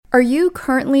Are you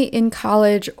currently in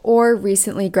college or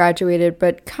recently graduated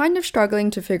but kind of struggling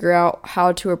to figure out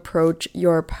how to approach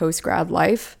your post-grad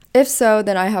life? If so,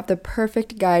 then I have the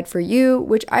perfect guide for you,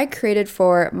 which I created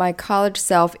for my college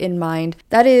self in mind.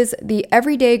 That is the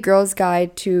Everyday Girl's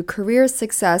Guide to Career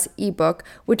Success ebook,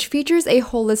 which features a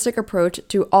holistic approach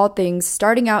to all things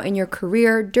starting out in your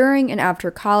career during and after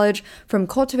college, from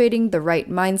cultivating the right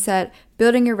mindset,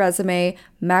 building your resume,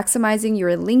 maximizing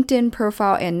your LinkedIn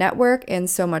profile and network, and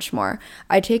so much more.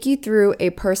 I take you through a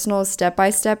personal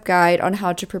step-by-step guide on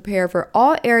how to prepare for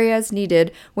all areas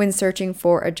needed when searching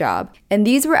for a job. And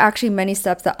these were actually many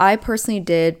steps that I personally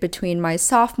did between my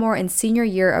sophomore and senior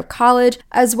year of college,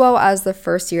 as well as the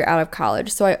first year out of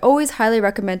college. So I always highly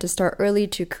recommend to start early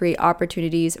to create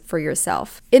opportunities for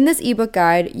yourself. In this ebook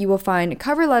guide, you will find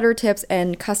cover letter tips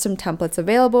and custom templates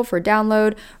available for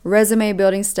download, resume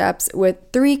building steps with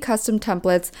 3 custom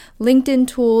templates, LinkedIn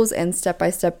tools, and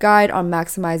step-by-step guide on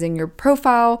maximizing your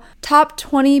profile, top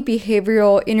 20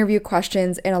 behavioral interview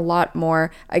questions, and a lot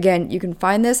more. Again, you can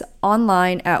find this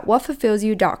online at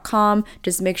whatfulfillsyou.com.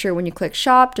 Just make sure when you click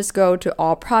shop, just go to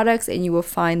all products and you will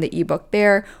find the ebook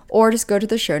there, or just go to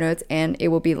the show notes and it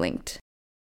will be linked.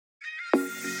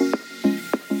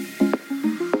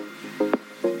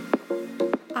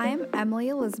 I'm Emily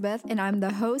Elizabeth, and I'm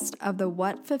the host of the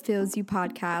What Fulfills You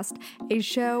podcast, a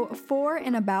show for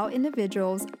and about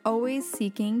individuals always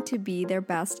seeking to be their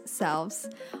best selves.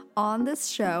 On this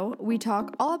show, we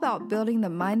talk all about building the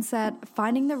mindset,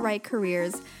 finding the right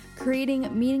careers, creating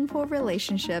meaningful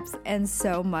relationships, and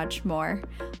so much more.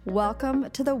 Welcome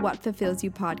to the What Fulfills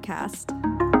You podcast.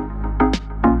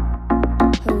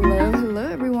 Hello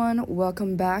everyone.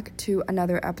 Welcome back to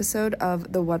another episode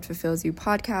of the What Fulfills You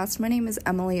podcast. My name is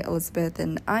Emily Elizabeth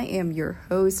and I am your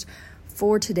host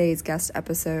for today's guest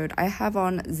episode. I have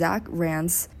on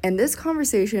Rance, and this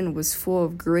conversation was full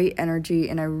of great energy,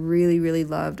 and I really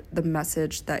loved the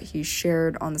message that he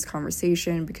shared on this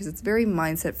conversation because it's very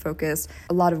mindset focused,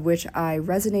 a lot of which I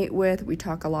resonate with. We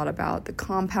talk a lot about the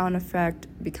compound effect,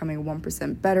 becoming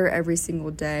 1% better every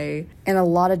single day, and a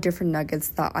lot of different nuggets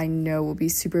that I know will be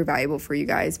super valuable for you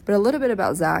guys. But a little bit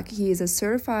about Zach. He is a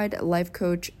certified life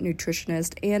coach,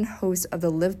 nutritionist, and host of the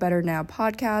Live Better Now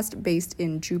podcast based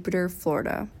in Jupiter, Florida.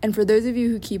 And for those of you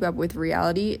who keep up with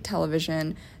reality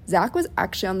television, Zach was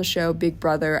actually on the show Big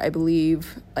Brother, I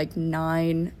believe, like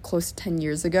 9, close to 10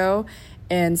 years ago.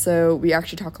 And so we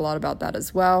actually talk a lot about that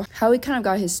as well. How he kind of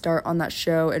got his start on that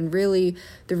show and really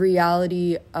the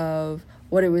reality of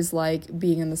what it was like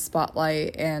being in the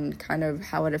spotlight and kind of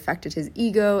how it affected his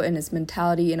ego and his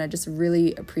mentality. And I just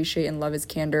really appreciate and love his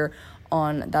candor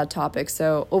on that topic.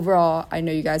 So overall, I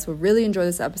know you guys will really enjoy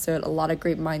this episode. A lot of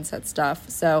great mindset stuff.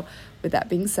 So with that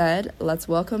being said, let's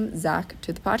welcome Zach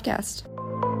to the podcast.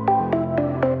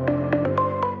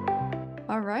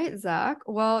 All right, Zach.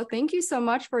 Well, thank you so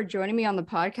much for joining me on the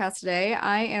podcast today.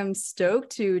 I am stoked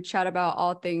to chat about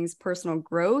all things personal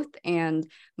growth and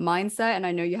mindset. And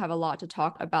I know you have a lot to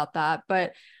talk about that,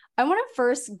 but I want to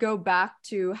first go back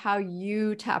to how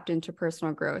you tapped into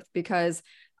personal growth, because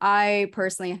I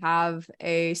personally have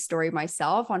a story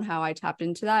myself on how I tapped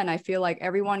into that. And I feel like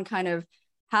everyone kind of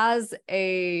has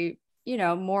a,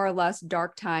 more or less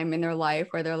dark time in their life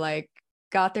where they're like,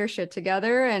 got their shit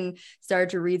together and started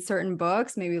to read certain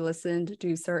books, maybe listened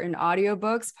to certain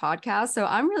audiobooks, podcasts. So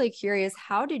I'm really curious,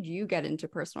 how did you get into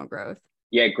personal growth?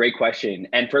 Yeah, great question.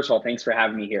 And first of all, thanks for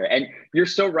having me here. And you're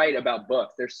so right about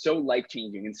books. They're so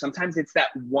life-changing. And sometimes it's that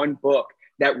one book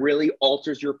that really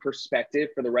alters your perspective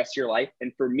for the rest of your life.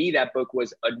 And for me, that book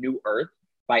was A New Earth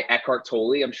by Eckhart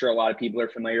Tolle. I'm sure a lot of people are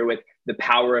familiar with The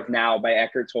Power of Now by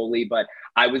Eckhart Tolle, but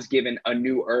I was given A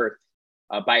New Earth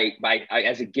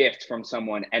as a gift from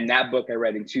someone. And that book I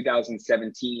read in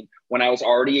 2017 when I was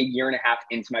already a year and a half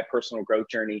into my personal growth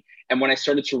journey. And when I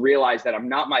started to realize that I'm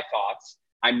not my thoughts,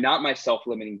 I'm not my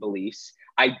self-limiting beliefs.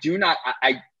 Even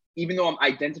though I'm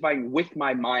identifying with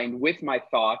my mind, with my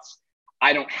thoughts,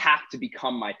 I don't have to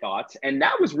become my thoughts. And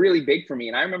that was really big for me.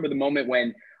 And I remember the moment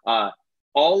when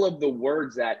all of the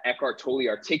words that Eckhart Tolle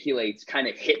articulates kind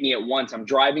of hit me at once. I'm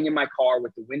driving in my car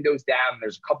with the windows down.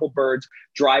 There's a couple birds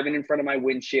driving in front of my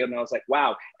windshield. And I was like,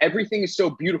 wow, everything is so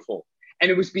beautiful. And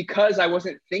it was because I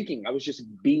wasn't thinking. I was just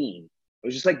being. It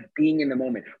was just like being in the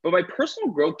moment. But my personal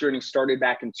growth journey started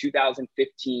back in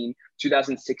 2015,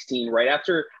 2016, right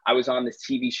after I was on this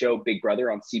TV show, Big Brother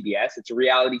on CBS. It's a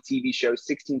reality TV show,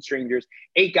 16 strangers,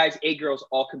 8 guys, 8 girls,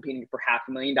 all competing for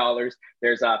 $500,000.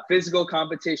 There's physical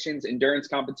competitions, endurance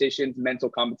competitions,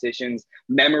 mental competitions,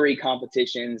 memory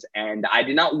competitions. And I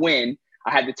did not win.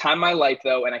 I had the time of my life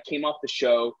though, and I came off the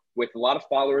show with a lot of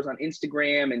followers on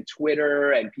Instagram and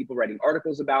Twitter and people writing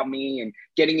articles about me and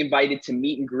getting invited to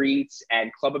meet and greets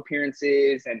and club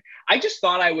appearances. And I just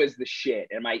thought I was the shit.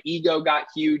 And my ego got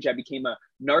huge. I became a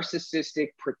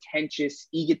narcissistic, pretentious,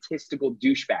 egotistical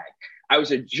douchebag. I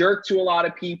was a jerk to a lot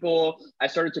of people. I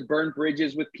started to burn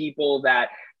bridges with people that,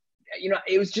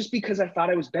 it was just because I thought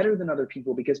I was better than other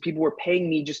people because people were paying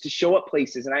me just to show up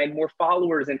places and I had more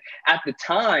followers. And at the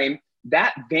time,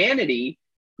 that vanity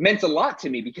meant a lot to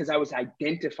me because I was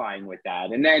identifying with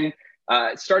that. And then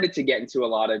started to get into a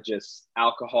lot of just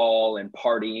alcohol and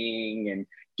partying and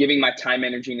giving my time,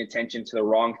 energy, and attention to the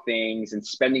wrong things and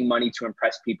spending money to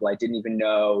impress people I didn't even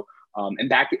know.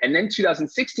 And then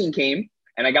 2016 came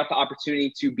and I got the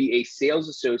opportunity to be a sales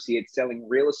associate selling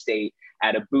real estate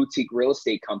at a boutique real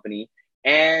estate company.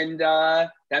 And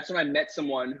that's when I met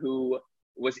someone who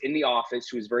was in the office,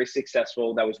 who was very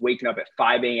successful, that was waking up at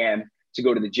 5 a.m. to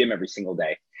go to the gym every single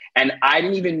day. And I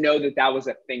didn't even know that that was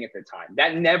a thing at the time.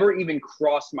 That never even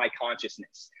crossed my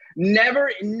consciousness. Never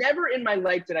in my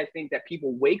life did I think that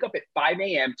people wake up at 5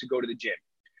 a.m. to go to the gym.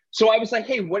 So I was like,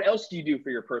 hey, what else do you do for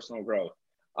your personal growth?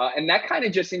 And that kind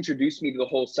of just introduced me to the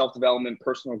whole self-development,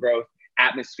 personal growth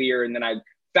atmosphere. And then I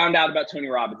found out about Tony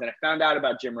Robbins, and I found out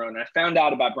about Jim Rohn, and I found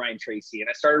out about Brian Tracy, and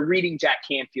I started reading Jack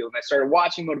Canfield, and I started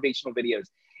watching motivational videos.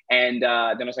 And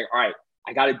then I was like, all right,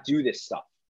 I got to do this stuff.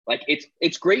 Like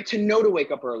it's great to know to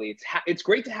wake up early. It's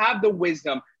great to have the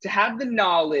wisdom, to have the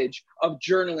knowledge of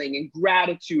journaling and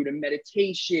gratitude and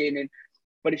meditation.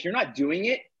 But if you're not doing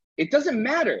it, it doesn't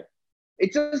matter.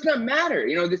 It does not matter.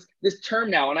 This term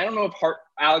now, and I don't know if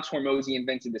Alex Hormozy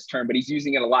invented this term, but he's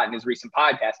using it a lot in his recent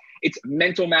podcast. It's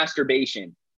mental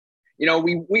masturbation.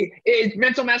 It's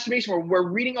mental masturbation where we're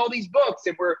reading all these books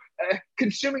and we're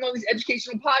consuming all these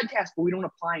educational podcasts, but we don't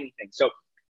apply anything. So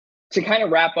to kind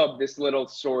of wrap up this little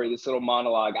story, this little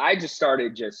monologue, I just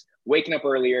started just waking up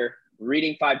earlier,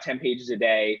 reading 5-10 pages a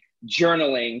day,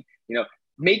 journaling,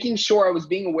 making sure I was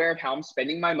being aware of how I'm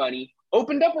spending my money,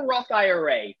 opened up a Roth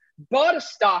IRA, bought a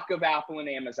stock of Apple and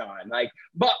Amazon,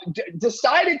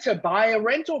 decided to buy a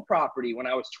rental property when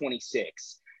I was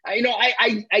 26.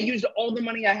 I used all the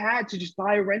money I had to just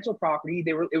buy a rental property.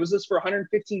 It was this for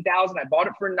 $115,000. I bought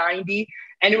it for $90,000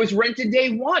 and it was rented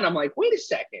day one. I'm like, wait a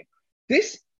second,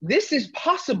 this is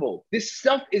possible. This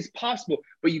stuff is possible,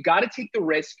 but you got to take the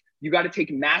risk. You got to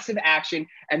take massive action.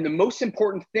 And the most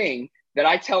important thing that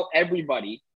I tell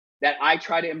everybody that I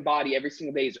try to embody every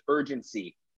single day is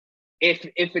urgency. If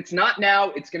it's not now,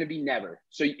 it's going to be never.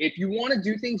 So if you want to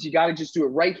do things, you got to just do it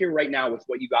right here, right now with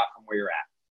what you got from where you're at.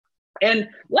 And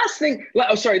last thing I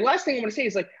want to say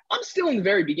is I'm still in the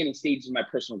very beginning stages of my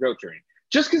personal growth journey.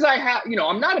 Just because I have,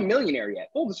 I'm not a millionaire yet.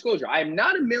 Full disclosure, I am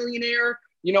not a millionaire.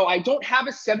 I don't have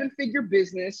a 7-figure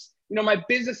business. My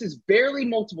business is barely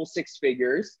multiple 6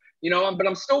 figures, but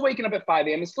I'm still waking up at 5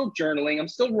 a.m. I'm still journaling. I'm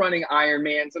still running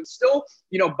Ironmans. I'm still,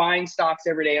 buying stocks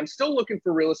every day. I'm still looking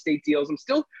for real estate deals. I'm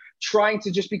still trying to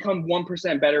just become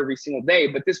 1% better every single day.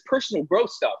 But this personal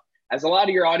growth stuff, as a lot of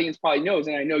your audience probably knows,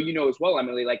 and I know you know as well,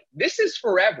 Emily, this is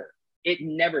forever. It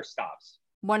never stops.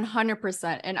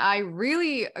 100%. And I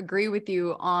really agree with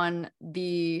you on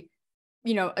the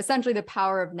essentially the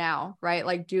power of now, right?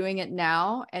 Like doing it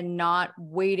now and not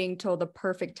waiting till the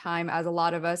perfect time, as a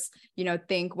lot of us,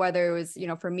 think, whether it was,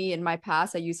 for me in my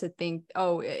past, I used to think,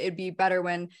 oh, it'd be better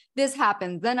when this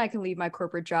happens, then I can leave my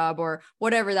corporate job or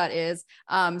whatever that is.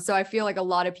 So I feel like a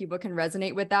lot of people can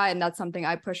resonate with that. And that's something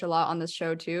I push a lot on this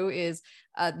show too, is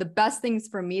the best things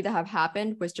for me that have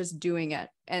happened was just doing it.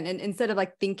 And instead of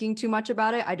thinking too much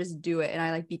about it, I just do it and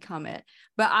I become it.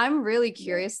 But I'm really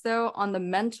curious though, on the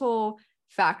mental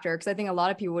factor, because I think a lot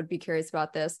of people would be curious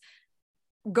about this.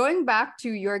 Going back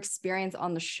to your experience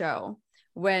on the show,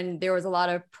 when there was a lot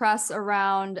of press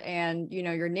around and,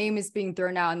 your name is being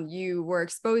thrown out and you were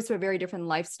exposed to a very different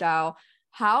lifestyle,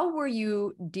 how were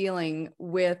you dealing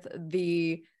with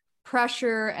the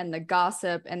pressure and the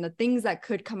gossip and the things that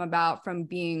could come about from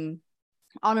being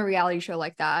on a reality show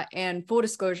like that? And full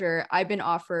disclosure, I've been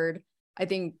offered, I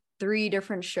think, 3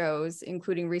 different shows,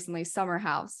 including recently Summer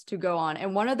House, to go on.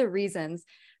 And one of the reasons,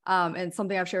 and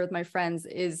something I've shared with my friends,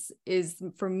 is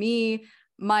for me,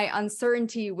 my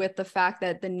uncertainty with the fact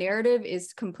that the narrative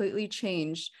is completely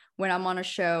changed when I'm on a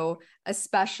show,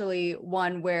 especially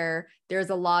one where there's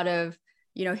a lot of,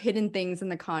 hidden things in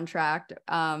the contract,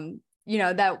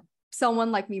 that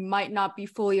someone like me might not be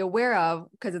fully aware of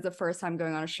because it's the first time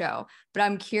going on a show. But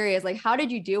I'm curious, how did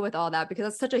you deal with all that? Because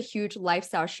it's such a huge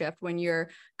lifestyle shift when you're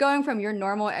going from your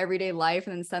normal everyday life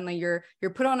and then suddenly you're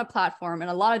put on a platform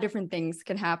and a lot of different things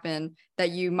can happen that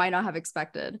you might not have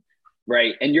expected.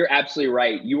 Right. And you're absolutely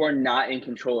right. You are not in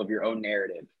control of your own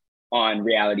narrative on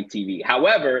reality TV.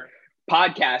 However,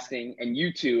 podcasting and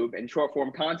YouTube and short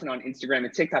form content on Instagram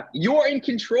and TikTok, you're in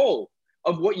control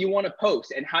of what you want to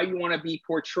post and how you want to be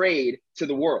portrayed to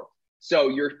the world. So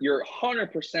you're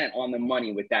 100% on the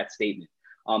money with that statement.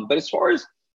 But as far as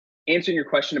answering your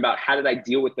question about how did I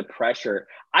deal with the pressure,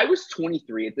 I was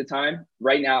 23 at the time.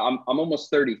 Right now, I'm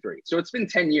almost 33. So it's been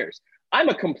 10 years. I'm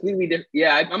a completely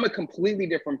I'm a completely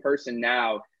different person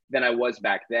now than I was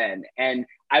back then. And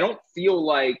I don't feel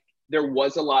like there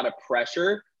was a lot of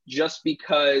pressure just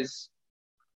because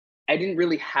I didn't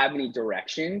really have any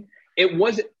direction. It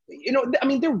was, I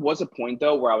mean, there was a point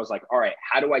though where I was like, all right,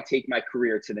 how do I take my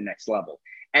career to the next level?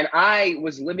 And I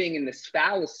was living in this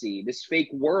fallacy, this fake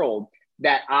world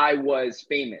that I was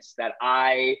famous, that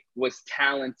I was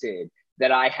talented,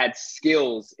 that I had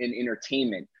skills in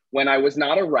entertainment when I was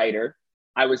not a writer.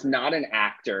 I was not an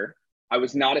actor. I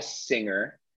was not a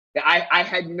singer. I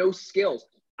had no skills.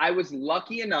 I was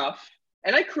lucky enough,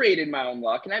 and I created my own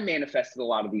luck, and I manifested a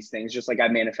lot of these things, just like I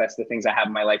manifest the things I have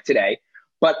in my life today.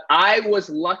 But I was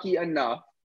lucky enough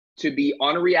to be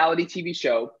on a reality TV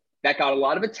show that got a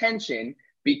lot of attention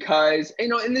because,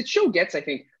 and the show gets, I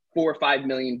think, 4 or 5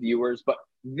 million viewers. But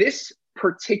this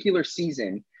particular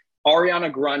season, Ariana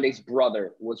Grande's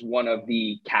brother was one of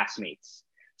the castmates.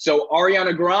 So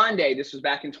Ariana Grande, this was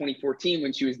back in 2014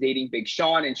 when she was dating Big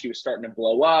Sean and she was starting to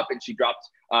blow up, and she dropped,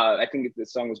 I think the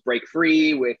song was Break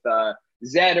Free with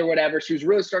Zed or whatever. She was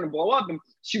really starting to blow up, and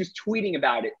she was tweeting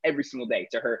about it every single day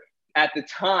to her, at the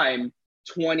time,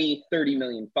 20, 30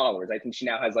 million followers. I think she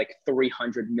now has like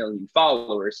 300 million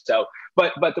followers. So,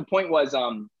 but the point was, I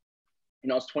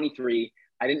was 23.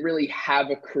 I didn't really have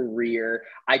a career.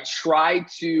 I tried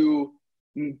to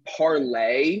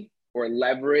parlay or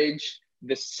leverage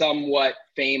the somewhat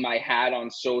fame I had on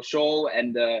social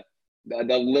and the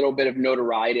little bit of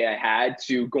notoriety I had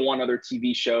to go on other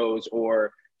TV shows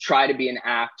or try to be an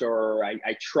actor.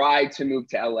 I tried to move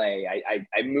to LA.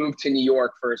 I moved to New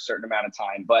York for a certain amount of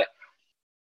time, but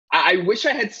I wish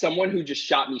I had someone who just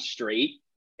shot me straight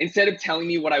instead of telling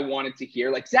me what I wanted to hear.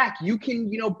 Like, Zach, you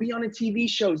can, be on a TV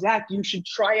show. Zach, you should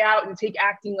try out and take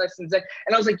acting lessons. And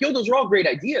I was like, yo, those are all great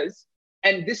ideas.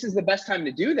 And this is the best time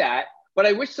to do that. But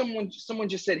I wish someone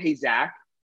just said, hey, Zach,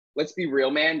 let's be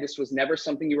real, man. This was never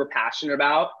something you were passionate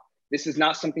about. This is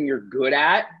not something you're good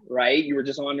at, right? You were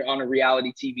just on a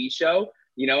reality TV show.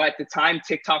 At the time,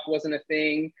 TikTok wasn't a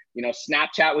thing.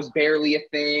 Snapchat was barely a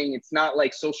thing. It's not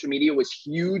like social media was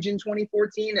huge in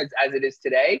 2014 as it is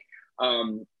today.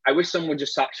 I wish someone would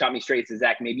just shot me straight and said,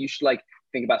 Zach, maybe you should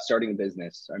think about starting a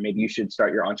business, or maybe you should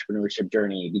start your entrepreneurship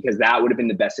journey, because that would have been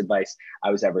the best advice I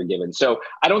was ever given. So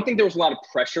I don't think there was a lot of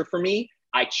pressure for me.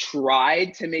 I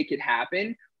tried to make it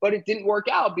happen, but it didn't work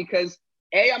out because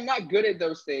A, I'm not good at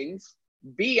those things.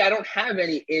 B, I don't have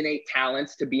any innate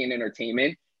talents to be in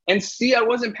entertainment. And C, I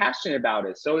wasn't passionate about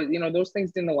it. So, those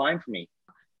things didn't align for me.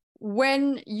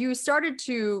 When you started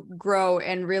to grow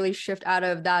and really shift out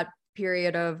of that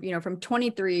period of, from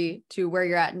 23 to where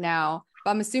you're at now, but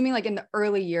I'm assuming in the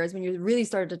early years when you really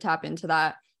started to tap into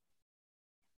that,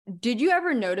 did you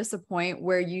ever notice a point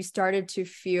where you started to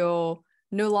feel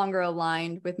no longer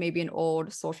aligned with maybe an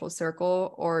old social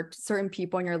circle or certain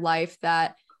people in your life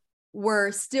that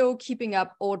were still keeping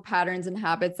up old patterns and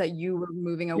habits that you were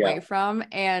moving away from?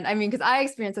 And I mean, because I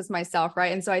experienced this myself,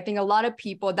 right? And so I think a lot of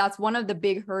people, that's one of the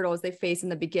big hurdles they face in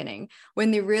the beginning when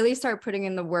they really start putting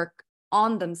in the work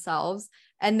on themselves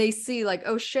and they see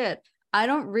oh shit, I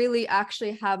don't really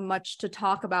actually have much to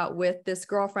talk about with this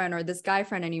girlfriend or this guy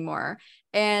friend anymore.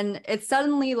 And it's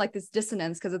suddenly this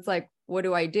dissonance because it's what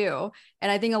do I do?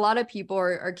 And I think a lot of people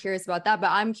are curious about that,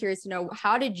 but I'm curious to know,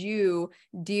 how did you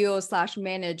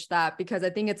deal/manage that? Because I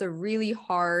think it's a really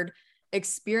hard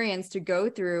experience to go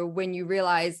through when you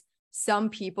realize some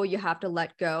people you have to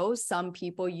let go, some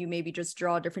people you maybe just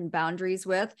draw different boundaries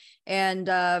with. And,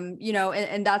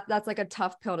 and that's a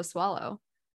tough pill to swallow.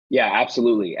 Yeah,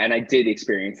 absolutely. And I did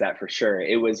experience that for sure.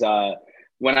 It was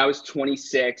when I was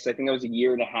 26, I think I was a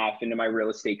year and a half into my real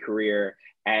estate career.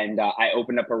 And I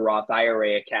opened up a Roth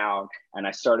IRA account and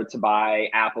I started to buy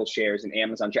Apple shares and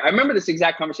Amazon shares. I remember this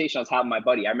exact conversation I was having with my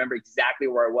buddy. I remember exactly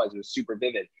where I was. It was super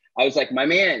vivid. I was like, my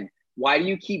man, why do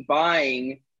you keep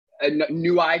buying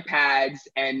new iPads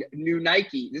and new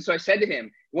Nike? This is what I said to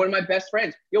him. One of my best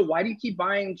friends, yo, why do you keep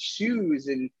buying shoes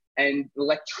and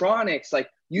electronics?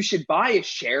 You should buy a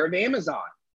share of Amazon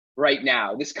right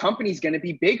now. This company's going to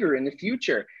be bigger in the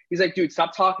future. He's like, dude,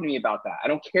 stop talking to me about that. I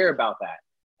don't care about that.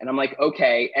 And I'm like,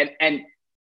 okay. And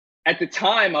at the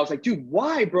time I was like, dude,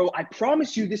 why, bro? I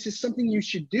promise you, this is something you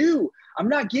should do. I'm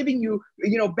not giving you,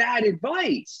 bad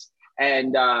advice.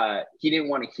 And he didn't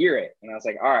want to hear it. And I was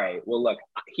like, all right, well, look,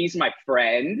 he's my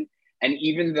friend. And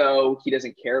even though he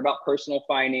doesn't care about personal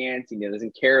finance, he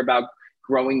doesn't care about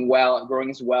growing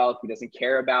his wealth, he doesn't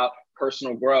care about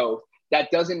personal growth, that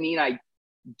doesn't mean I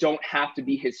don't have to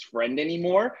be his friend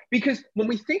anymore. Because when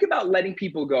we think about letting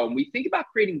people go, and we think about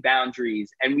creating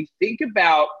boundaries, and we think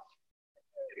about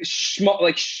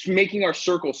making our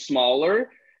circle smaller,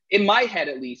 in my head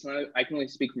at least, and I can only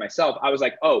speak for myself, I was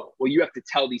like, oh, well, you have to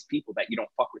tell these people that you don't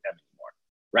fuck with them anymore,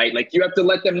 right? Like you have to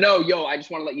let them know, yo, I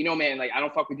just want to let you know, man, like I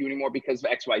don't fuck with you anymore because of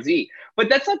XYZ. But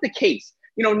that's not the case.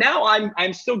 You know, now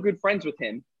I'm still good friends with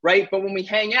him, right? But when we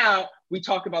hang out, we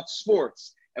talk about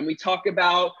sports, and we talk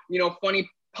about, you know, funny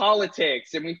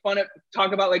politics, and we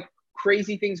talk about like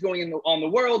crazy things going on the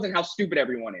world and how stupid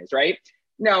everyone is, right?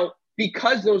 Now,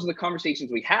 because those are the conversations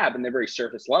we have and they're very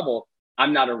surface level,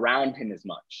 I'm not around him as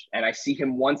much. And I see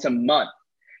him once a month.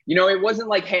 You know, it wasn't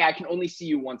like, hey, I can only see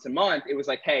you once a month. It was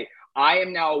like, hey, I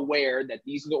am now aware that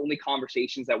these are the only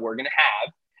conversations that we're going to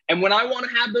have. And when I want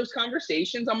to have those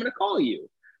conversations, I'm going to call you.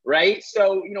 Right.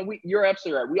 So, you know, you're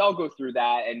absolutely right. We all go through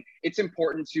that. And it's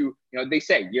important to, you know, they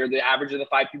say you're the average of the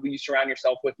 5 people you surround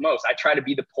yourself with most. I try to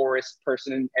be the poorest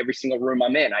person in every single room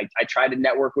I'm in. I try to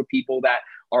network with people that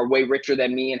are way richer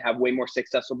than me and have way more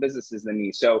successful businesses than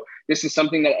me. So this is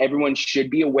something that everyone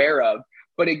should be aware of.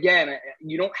 But again,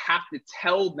 you don't have to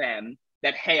tell them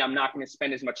that, hey, I'm not going to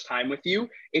spend as much time with you.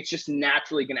 It's just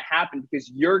naturally going to happen because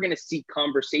you're going to seek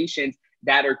conversations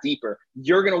that are deeper.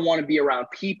 You're going to want to be around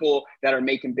people that are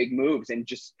making big moves, and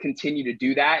just continue to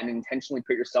do that and intentionally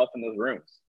put yourself in those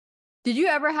rooms. Did you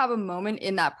ever have a moment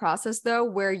in that process though,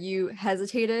 where you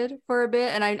hesitated for a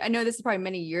bit? And I know this is probably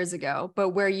many years ago, but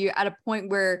where you at a point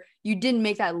where you didn't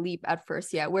make that leap at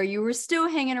first yet, where you were still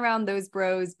hanging around those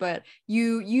bros, but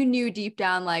you knew deep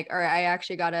down, like, all right, I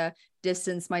actually got to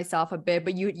distance myself a bit,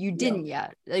 but you didn't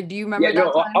yet. Like, do you remember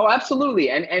that time? Oh, absolutely.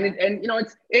 And you know,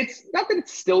 it's not that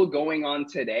it's still going on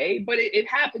today, but it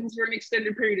happens for an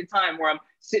extended period of time where I'm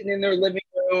sitting in their living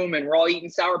room and we're all eating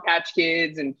Sour Patch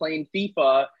Kids and playing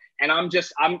FIFA. And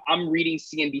I'm reading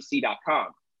CNBC.com.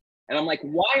 And I'm like,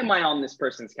 why am I on this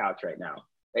person's couch right now?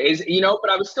 But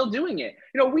I was still doing it.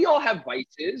 You know, we all have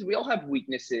vices. We all have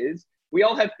weaknesses. We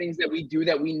all have things that we do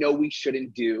that we know we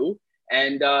shouldn't do.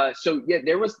 And so, yeah,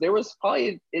 there was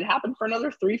probably, it happened for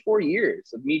another 3-4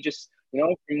 years of me just, you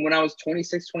know, from when I was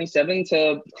 26, 27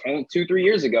 to 2-3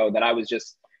 years ago, that I was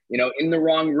just, you know, in the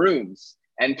wrong rooms,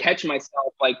 and catch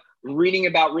myself like reading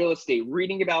about real estate,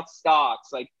 reading about stocks,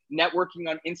 like networking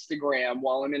on Instagram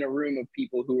while I'm in a room of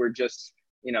people who are just,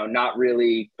 you know, not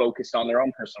really focused on their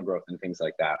own personal growth and things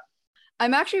like that.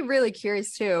 I'm actually really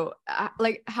curious too.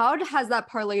 Like, how has that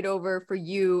parlayed over for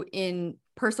you in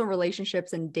personal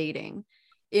relationships and dating,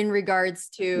 in regards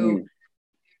to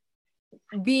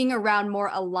being around more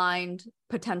aligned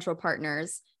potential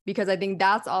partners? Because I think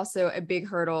that's also a big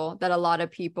hurdle that a lot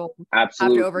of people have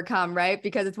to overcome, right?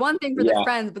 Because it's one thing for the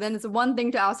friends, but then it's one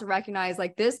thing to also recognize,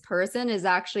 like, this person is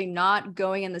actually not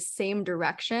going in the same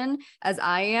direction as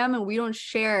I am, and we don't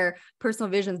share personal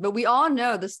visions. But we all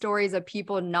know the stories of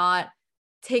people not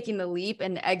taking the leap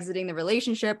and exiting the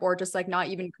relationship, or just like not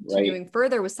even continuing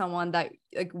further with someone that,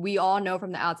 like, we all know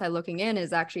from the outside looking in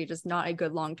is actually just not a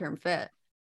good long-term fit.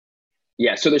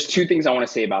 Yeah. So there's 2 things I want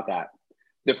to say about that.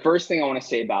 The first thing I want to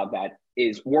say about that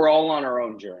is we're all on our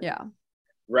own journey. Yeah.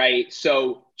 Right.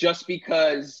 So just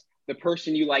because the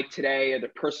person you like today or the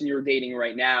person you're dating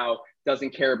right now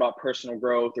doesn't care about personal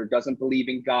growth, or doesn't believe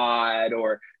in God,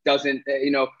 or doesn't,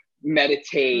 you know,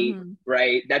 meditate,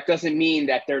 right? That doesn't mean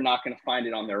that they're not going to find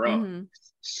it on their own.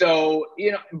 So,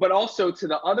 you know, but also to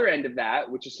the other end of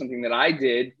that, which is something that I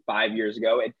did 5 years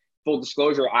ago, and full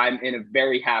disclosure, I'm in a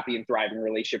very happy and thriving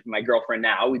relationship with my girlfriend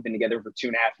now. We've been together for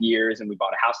 2.5 years, and we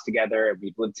bought a house together, and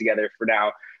we've lived together for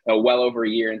now well over a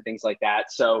year and things like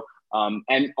that. So,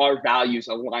 and our values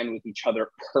align with each other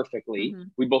perfectly.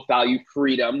 We both value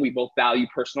freedom. We both value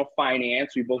personal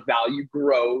finance. We both value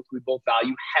growth. We both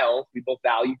value health. We both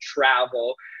value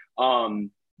travel.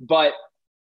 But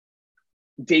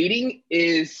dating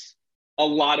is a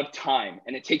lot of time,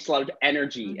 and it takes a lot of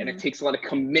energy, and it takes a lot of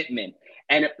commitment.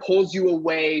 And it pulls you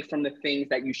away from the things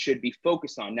that you should be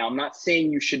focused on. Now, I'm not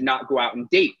saying you should not go out and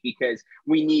date, because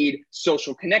we need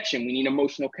social connection. We need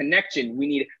emotional connection. We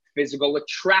need physical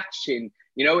attraction.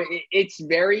 You know, it's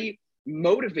very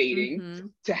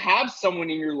motivating to have someone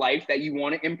in your life that you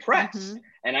want to impress.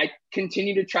 And I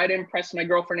continue to try to impress my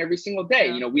girlfriend every single day.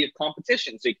 You know, we have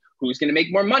competitions, like who's going to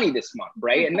make more money this month,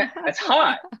 right? And that's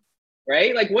hot.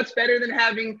 Right? Like, what's better than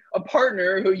having a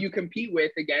partner who you compete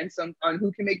with against on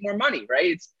who can make more money, right?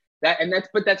 It's that,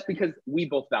 but that's because we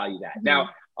both value that. Now,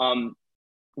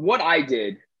 what I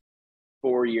did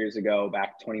 4 years ago,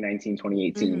 back 2019,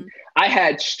 2018, I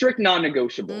had strict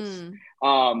non-negotiables.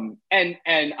 And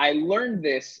I learned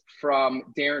this from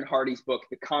Darren Hardy's book,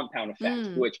 The Compound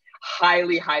Effect, which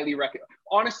highly recommend.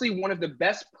 Honestly, one of the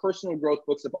best personal growth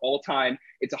books of all time.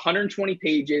 It's 120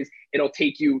 pages. It'll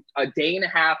take you a day and a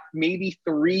half, maybe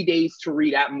 3 days to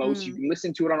read at most. You can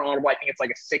listen to it on Audible. I think it's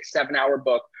like a 6-7 hour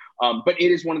book. But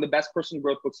it is one of the best personal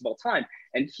growth books of all time.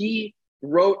 And he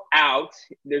wrote out,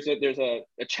 there's a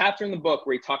chapter in the book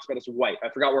where he talks about his wife. I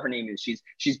forgot what her name is.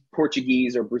 She's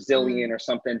Portuguese or Brazilian or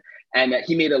something. And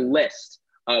he made a list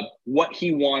of what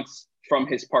he wants from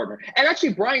his partner. And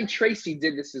actually, Brian Tracy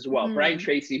did this as well. Brian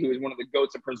Tracy, who is one of the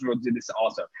goats of personal growth, did this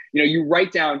also. You know, you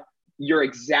write down your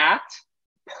exact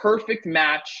perfect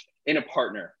match in a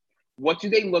partner. What do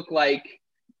they look like?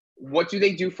 What do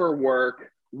they do for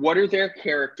work? What are their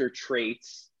character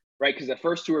traits? Right? Because the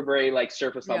first two are very like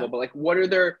surface level, but like what are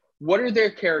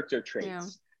their character traits? Yeah.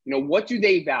 You know, what do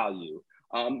they value?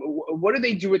 What do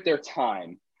they do with their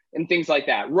time? And things like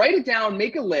that. Write it down,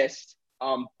 make a list.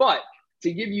 But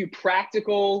to give you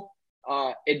practical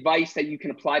advice that you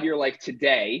can apply to your life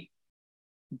today,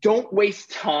 don't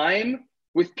waste time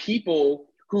with people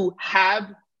who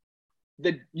have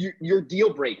your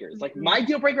deal breakers. Like my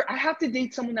deal breaker, I have to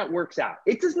date someone that works out.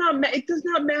 It does not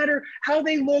matter how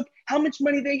they look, how much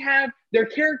money they have, their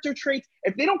character traits.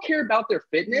 If they don't care about their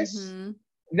fitness,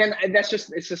 then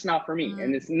it's just not for me.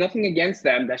 And it's nothing against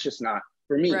them. That's just not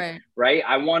for me. Right?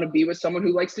 I want to be with someone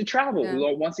who likes to travel,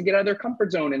 who wants to get out of their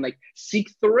comfort zone and like seek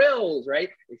thrills, right?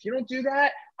 If you don't do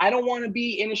that, I don't want to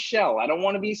be in a shell. I don't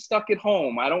want to be stuck at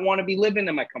home. I don't want to be living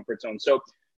in my comfort zone. So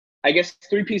I guess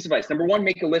 3 pieces of advice. Number 1,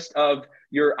 make a list of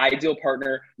your ideal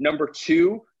partner. Number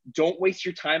 2, don't waste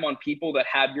your time on people that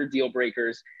have your deal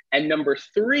breakers. And number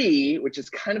 3, which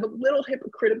is kind of a little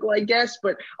hypocritical, I guess,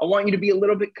 but I want you to be a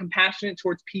little bit compassionate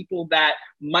towards people that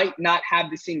might not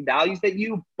have the same values that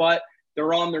you, but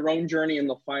they're on their own journey and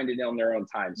they'll find it on their own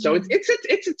time. So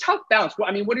it's a tough balance. Well,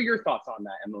 I mean, what are your thoughts on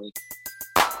that, Emily?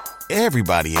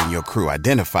 Everybody in your crew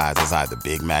identifies as either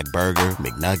Big Mac Burger,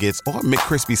 McNuggets, or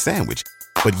McCrispy Sandwich.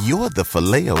 But you're the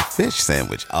Filet-O-Fish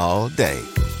Sandwich all day.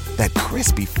 That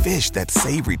crispy fish, that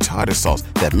savory tartar sauce,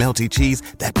 that melty cheese,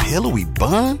 that pillowy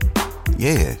bun.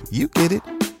 Yeah, you get it.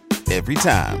 Every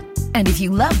time. And if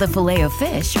you love the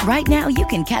Filet-O-Fish, right now you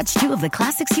can catch 2 of the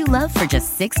classics you love for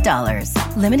just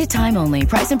 $6. Limited time only.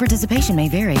 Price and participation may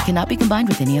vary. Cannot be combined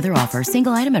with any other offer.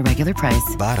 Single item at regular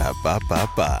price.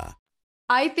 Ba-da-ba-ba-ba.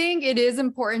 I think it is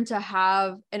important to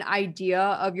have an idea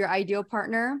of your ideal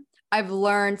partner. I've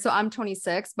learned, so I'm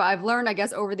 26, but I've learned, I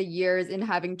guess, over the years in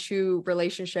having 2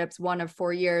 relationships, one of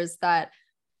 4 years, that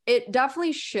it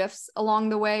definitely shifts along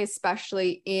the way,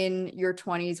 especially in your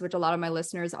 20s, which a lot of my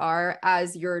listeners are,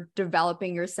 as you're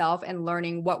developing yourself and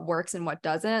learning what works and what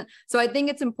doesn't. So I think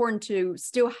it's important to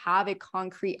still have a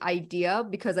concrete idea,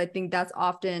 because I think that's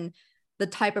often the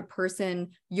type of person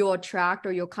you'll attract,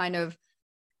 or you'll kind of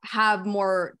have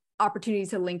more opportunities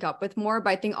to link up with more.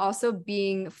 But I think also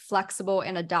being flexible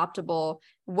and adaptable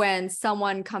when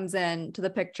someone comes in to the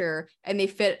picture and they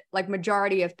fit like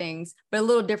majority of things, but a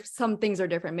little different. Some things are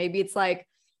different. Maybe it's like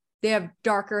they have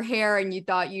darker hair and you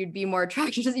thought you'd be more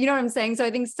attracted to, you know what I'm saying? So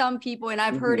I think some people, and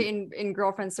I've heard it in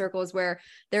girlfriend circles where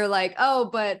they're like,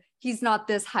 oh, but he's not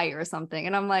this height or something.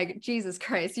 And I'm like, Jesus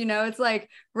Christ, you know, it's like,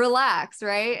 relax.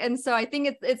 Right. And so I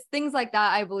think it's things like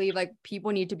that. I believe like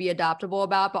people need to be adaptable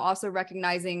about, but also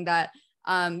recognizing that,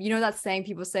 you know, that saying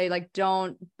people say, like,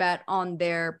 don't bet on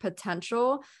their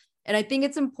potential. And I think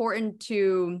it's important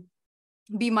to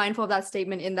be mindful of that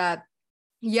statement, in that,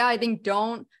 yeah, I think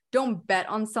don't bet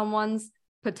on someone's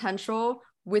potential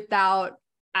without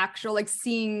actual like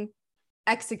seeing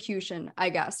execution,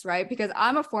 I guess, right? Because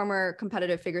I'm a former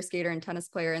competitive figure skater and tennis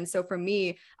player. And so for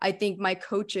me, I think my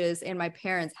coaches and my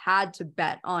parents had to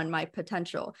bet on my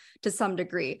potential to some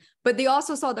degree, but they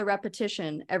also saw the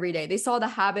repetition every day. They saw the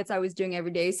habits I was doing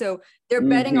every day. So they're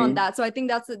betting on that. So I think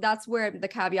that's where the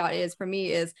caveat is for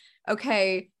me is,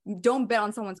 okay, don't bet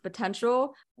on someone's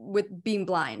potential with being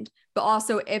blind, but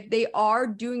also if they are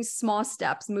doing small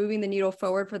steps, moving the needle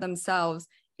forward for themselves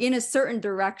in a certain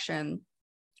direction,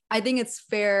 I think it's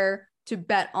fair to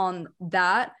bet on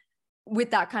that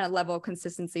with that kind of level of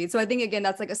consistency. So I think, again,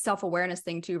 that's like a self-awareness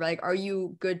thing too. Like, are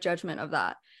you good judgment of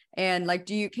that? And like,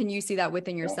 can you see that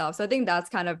within yourself? So I think that's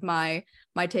kind of my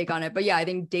take on it. But yeah, I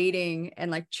think dating and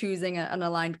like choosing an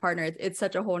aligned partner, it's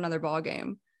such a whole nother ball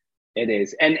game. It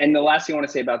is. And the last thing I want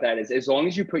to say about that is, as long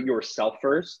as you put yourself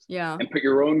first, and put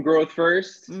your own growth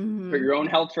first, put your own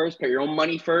health first, put your own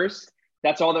money first,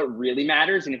 that's all that really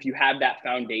matters. And if you have that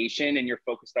foundation and you're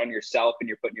focused on yourself and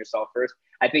you're putting yourself first,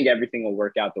 I think everything will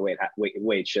work out the way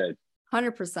it should.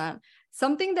 100%.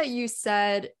 Something that you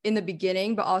said in the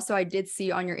beginning, but also I did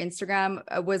see on your Instagram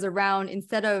was around,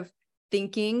 instead of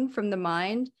thinking from the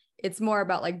mind, it's more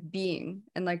about like being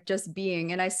and like just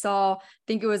being. And I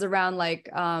think it was around like,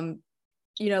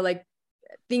 like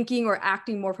thinking or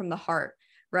acting more from the heart.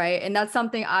 Right. And that's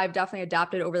something I've definitely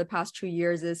adapted over the past 2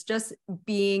 years, is just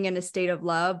being in a state of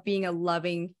love, being a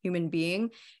loving human being.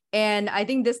 And I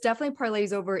think this definitely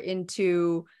parlays over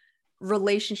into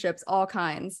relationships, all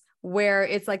kinds, where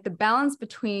it's like the balance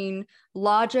between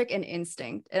logic and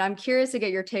instinct. And I'm curious to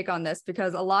get your take on this,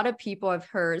 because a lot of people I've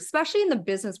heard, especially in the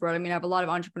business world, I mean, I have a lot of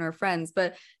entrepreneur friends,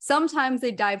 but sometimes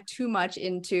they dive too much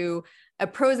into a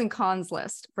pros and cons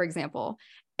list, for example.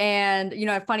 And,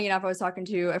 funny enough, I was talking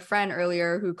to a friend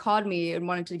earlier who called me and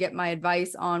wanted to get my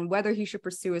advice on whether he should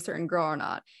pursue a certain girl or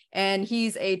not. And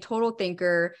he's a total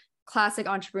thinker, classic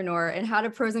entrepreneur, and had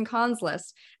a pros and cons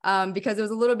list because it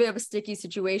was a little bit of a sticky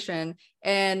situation.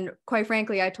 And quite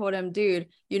frankly, I told him, dude,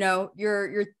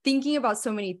 you're thinking about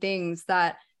so many things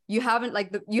that you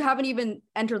haven't even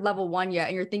entered level 1 yet.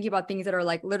 And you're thinking about things that are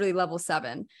like literally level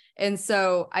 7. And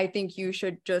so I think you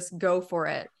should just go for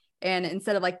it. And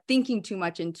instead of like thinking too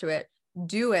much into it,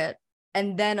 do it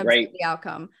and then observe the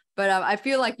outcome. But I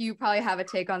feel like you probably have a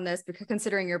take on this, because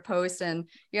considering your post, and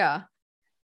yeah.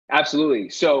 Absolutely.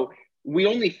 So we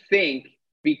only think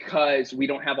because we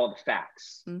don't have all the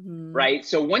facts, right?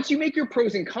 So once you make your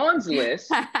pros and cons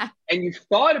list and you've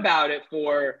thought about it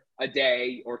for a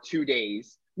day or 2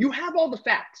 days, you have all the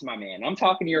facts, my man. I'm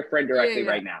talking to your friend directly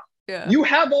right now. Yeah. You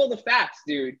have all the facts,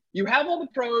 dude. You have all the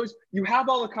pros. You have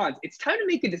all the cons. It's time to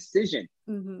make a decision.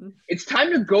 It's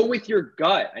time to go with your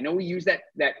gut. I know we use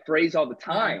that phrase all the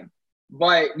time,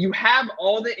 but you have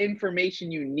all the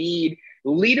information you need.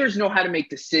 Leaders know how to make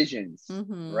decisions,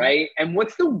 right? And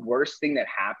what's the worst thing that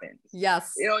happens?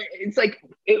 Yes. It's like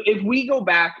if we go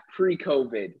back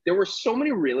pre-COVID, there were so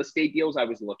many real estate deals I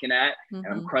was looking at, and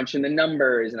I'm crunching the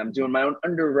numbers, and I'm doing my own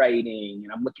underwriting,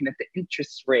 and I'm looking at the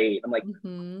interest rate. I'm like,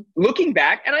 looking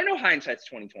back, and I know hindsight's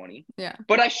 2020,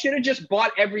 but I should have just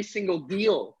bought every single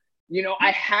deal.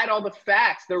 I had all the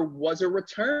facts. There was a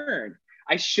return.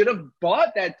 I should have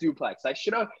bought that duplex. I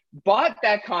should have bought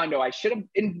that condo. I should have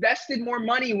invested more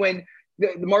money when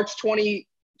the March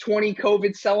 2020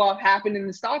 COVID sell-off happened in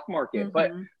the stock market.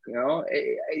 But,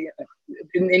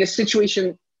 in a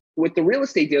situation with the real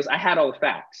estate deals, I had all the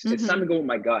facts. It's time to go with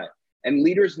my gut. And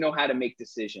leaders know how to make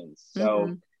decisions.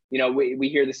 So, we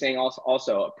hear the saying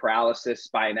also a paralysis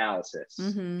by analysis.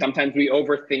 Sometimes we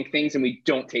overthink things and we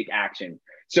don't take action.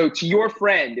 So to your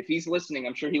friend, if he's listening,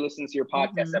 I'm sure he listens to your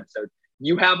podcast episode.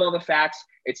 You have all the facts.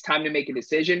 It's time to make a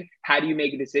decision. How do you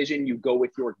make a decision? You go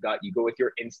with your gut. You go with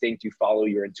your instinct. You follow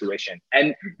your intuition.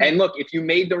 And look, if you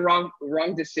made the wrong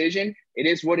decision, it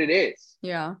is what it is.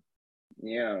 Yeah.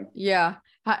 Yeah. Yeah.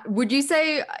 Would you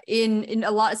say in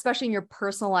a lot, especially in your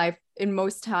personal life, in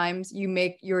most times you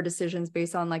make your decisions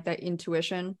based on like that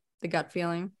intuition, the gut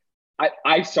feeling?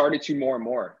 I started to more and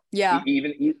more. Yeah.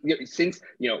 Even since,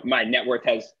 my net worth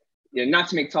has, not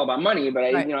to make it all about money,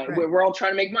 but we're all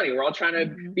trying to make money. We're all trying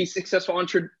to be successful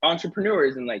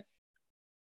entrepreneurs. And like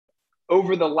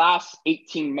over the last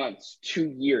 18 months,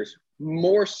 2 years,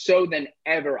 more so than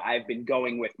ever, I've been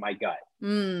going with my gut.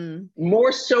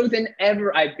 More so than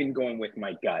ever, I've been going with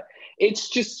my gut. It's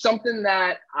just something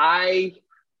that I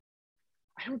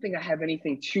don't think I have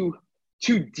anything too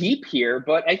deep here,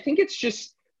 but I think it's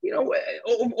just,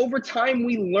 over time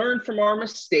we learn from our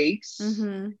mistakes,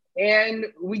 and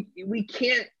we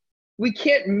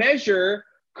can't measure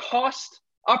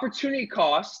opportunity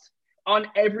cost on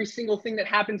every single thing that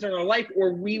happens in our life,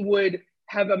 or we would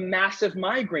have a massive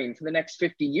migraine for the next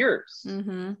 50 years.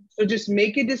 So just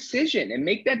make a decision, and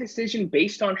make that decision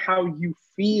based on how you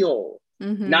feel,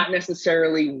 not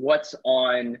necessarily what's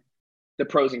on the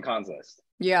pros and cons list.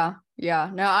 Yeah.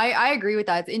 No, I agree with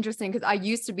that. It's interesting because I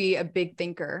used to be a big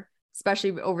thinker,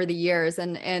 especially over the years.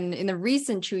 And in the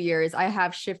recent 2 years, I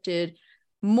have shifted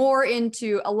more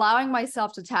into allowing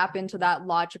myself to tap into that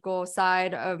logical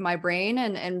side of my brain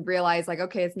and realize like,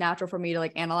 okay, it's natural for me to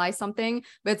like analyze something,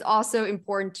 but it's also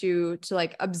important to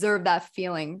like observe that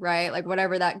feeling, right? Like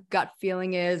whatever that gut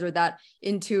feeling is, or that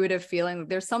intuitive feeling,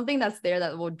 there's something that's there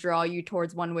that will draw you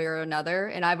towards one way or another.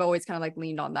 And I've always kind of like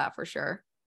leaned on that for sure.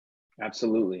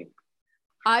 Absolutely.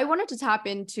 I wanted to tap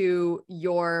into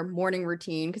your morning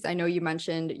routine because I know you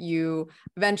mentioned you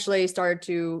eventually started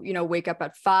to, wake up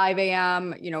at 5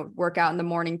 a.m., work out in the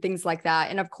morning, things like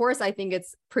that. And of course, I think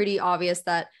it's pretty obvious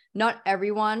that not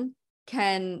everyone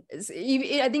can,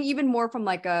 I think even more from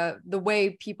like the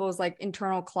way people's like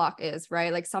internal clock is,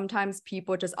 right? Like sometimes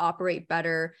people just operate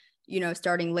better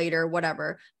starting later,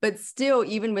 whatever. But still,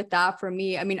 even with that, for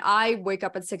me, I mean, I wake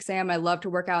up at 6 a.m. I love to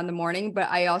work out in the morning, but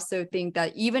I also think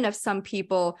that even if some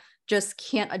people just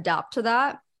can't adapt to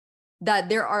that, that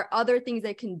there are other things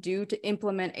they can do to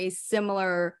implement a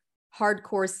similar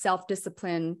hardcore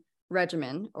self-discipline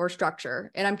regimen or structure.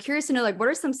 And I'm curious to know, like, what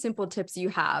are some simple tips you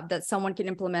have that someone can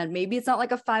implement? Maybe it's not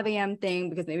like a 5 a.m. thing,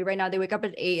 because maybe right now they wake up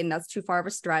at 8 and that's too far of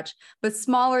a stretch, but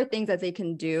smaller things that they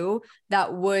can do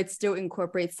that would still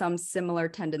incorporate some similar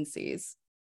tendencies.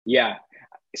 Yeah.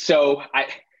 So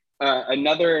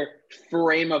another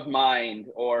frame of mind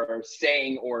or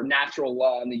saying or natural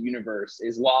law in the universe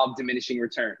is law of diminishing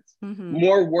returns.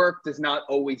 More work does not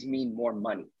always mean more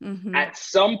money. At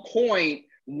some point,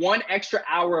 one extra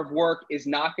hour of work is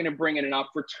not going to bring in enough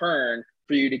return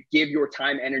for you to give your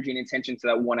time, energy, and attention to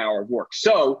that 1 hour of work.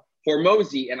 So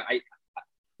Hormozy, and I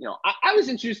was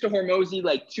introduced to Hormozy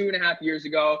like 2.5 years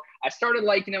ago. I started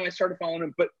liking him, I started following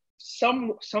him, but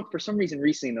for some reason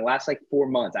recently in the last like 4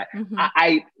 months,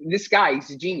 this guy, he's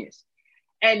a genius.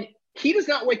 And he does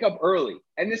not wake up early.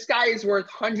 And this guy is worth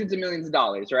hundreds of millions of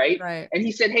dollars, right? And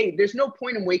he said, hey, there's no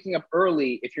point in waking up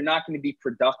early if you're not going to be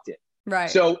productive.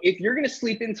 So if you're going to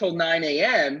sleep until 9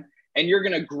 a.m. and you're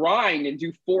going to grind and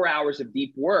do 4 hours of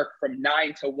deep work from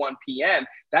 9 to 1 p.m.,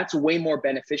 that's way more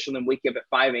beneficial than waking up at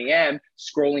 5 a.m.,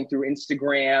 scrolling through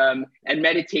Instagram and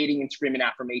meditating and screaming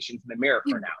affirmations in the mirror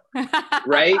for an hour,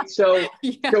 right? So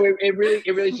it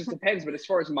really just depends. But as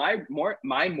far as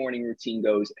my morning routine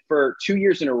goes, for 2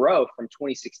 years in a row, from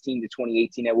 2016 to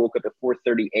 2018, I woke up at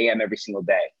 4:30 a.m. every single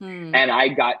day. And I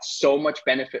got so much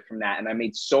benefit from that. And I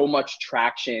made so much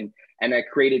traction, and I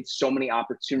created so many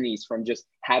opportunities from just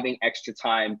having extra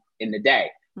time in the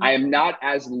day. I am not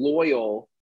as loyal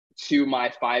to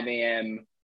my 5 a.m.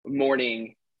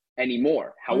 morning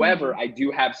anymore. However, I do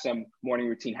have some morning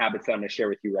routine habits that I'm going to share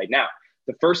with you right now.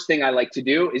 The first thing I like to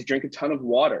do is drink a ton of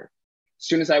water as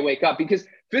soon as I wake up, because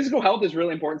physical health is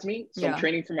really important to me. So I'm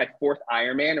training for my 4th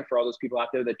Ironman. And for all those people out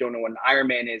there that don't know what an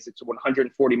Ironman is, it's a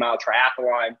 140-mile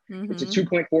triathlon. It's a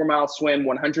 2.4-mile swim,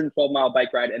 112-mile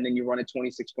bike ride, and then you run a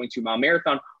 26.2-mile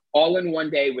marathon all in one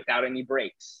day without any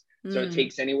breaks. So it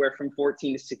takes anywhere from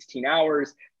 14 to 16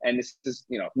 hours. And this is,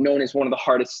 known as one of the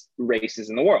hardest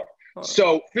races in the world.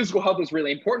 So physical health is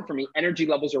really important for me. Energy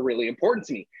levels are really important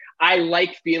to me. I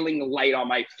like feeling light on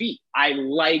my feet. I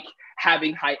like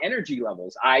having high energy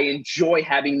levels. I enjoy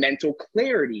having mental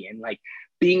clarity and like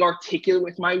being articulate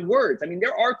with my words. I mean,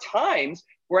 there are times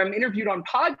where I'm interviewed on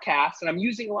podcasts and I'm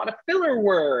using a lot of filler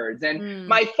words and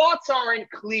my thoughts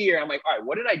aren't clear. I'm like, all right,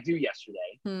 what did I do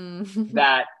yesterday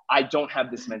that I don't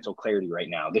have this mental clarity right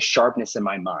now, the sharpness in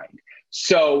my mind?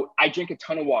 So I drink a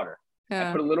ton of water. I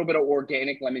put a little bit of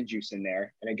organic lemon juice in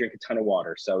there and I drink a ton of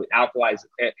water. So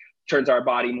it turns our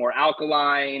body more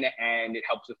alkaline and it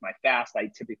helps with my fast. I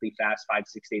typically fast 5-6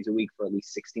 days a week for at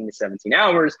least 16 to 17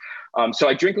 hours. So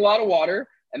I drink a lot of water.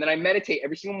 And then I meditate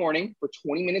every single morning for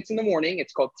 20 minutes in the morning.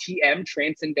 It's called TM,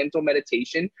 Transcendental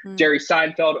Meditation. Jerry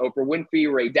Seinfeld, Oprah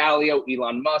Winfrey, Ray Dalio,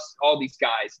 Elon Musk, all these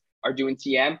guys are doing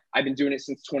TM. I've been doing it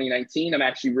since 2019. I'm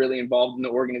actually really involved in the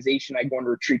organization. I go on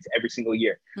retreats every single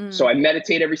year. So I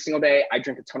meditate every single day. I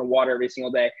drink a ton of water every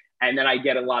single day. And then I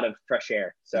get a lot of fresh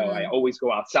air. So I always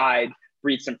go outside,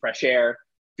 breathe some fresh air,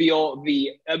 feel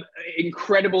the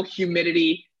incredible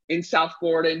humidity in South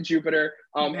Florida and Jupiter.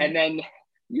 And then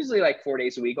usually like 4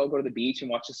 days a week, I'll go to the beach and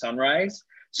watch the sunrise.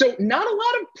 So not a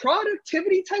lot of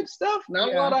productivity type stuff, not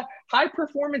a lot of high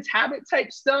performance habit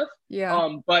type stuff.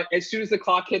 But as soon as the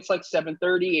clock hits like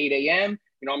 7:30, 8 a.m.,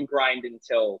 I'm grinding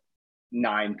until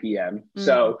 9 p.m.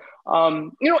 So,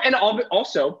 and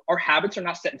also our habits are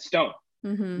not set in stone.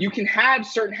 You can have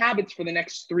certain habits for the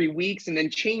next 3 weeks and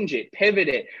then change it, pivot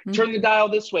it, turn the dial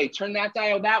this way, turn that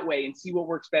dial that way, and see what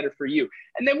works better for you.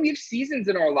 And then we have seasons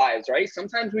in our lives, right?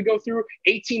 Sometimes we go through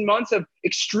 18 months of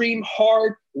extreme,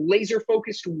 hard,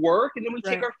 laser-focused work, and then we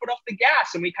take our foot off the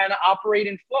gas and we kind of operate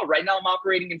in flow. Right now, I'm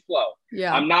operating in flow.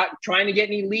 I'm not trying to get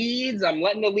any leads. I'm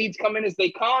letting the leads come in as they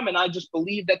come, and I just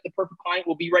believe that the perfect client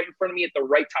will be right in front of me at the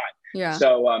right time.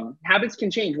 So habits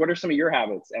can change. What are some of your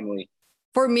habits, Emily?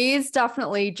 For me, it's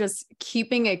definitely just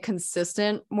keeping a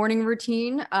consistent morning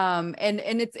routine. And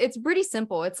it's pretty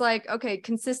simple. It's like, okay,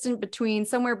 consistent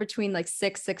somewhere between like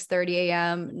 6:30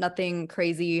 a.m., nothing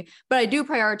crazy, but I do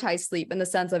prioritize sleep in the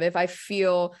sense of if I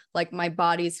feel like my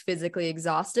body's physically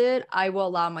exhausted, I will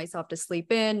allow myself to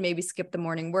sleep in, maybe skip the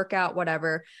morning workout,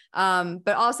 whatever.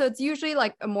 But also it's usually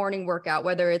like a morning workout,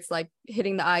 whether it's like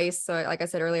hitting the ice. So like I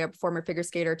said earlier, a former figure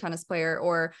skater, tennis player,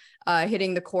 or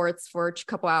hitting the courts for a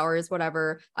couple hours, whatever.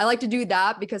 I like to do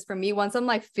that because for me, once I'm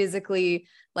like physically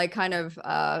like kind of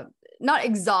not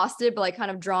exhausted, but like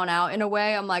kind of drawn out in a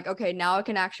way. I'm like, okay, now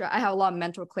I have a lot of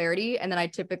mental clarity. And then I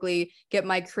typically get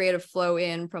my creative flow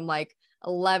in from like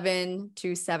 11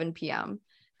 to 7 p.m.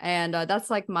 And that's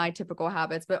like my typical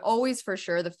habits, but always for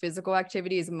sure, the physical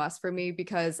activity is a must for me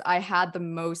because I had the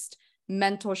most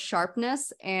mental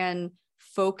sharpness and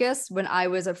focus when I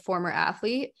was a former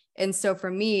athlete. And so for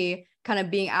me, kind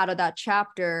of being out of that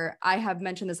chapter, I have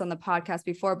mentioned this on the podcast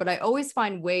before, but I always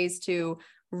find ways to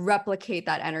replicate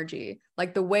that energy.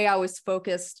 Like the way I was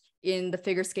focused in the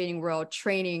figure skating world,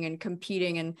 training and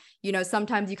competing. And, you know,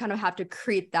 sometimes you kind of have to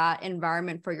create that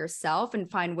environment for yourself and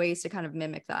find ways to kind of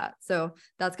mimic that. So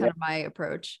that's kind of my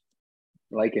approach.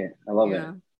 I like it. I love it.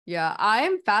 Yeah. I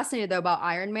am fascinated though about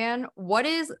Ironman.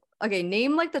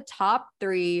 Name like the top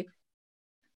 3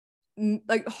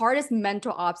 like hardest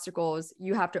mental obstacles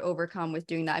you have to overcome with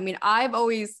doing that. I mean, I've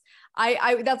always,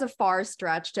 that's a far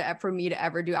stretch for me to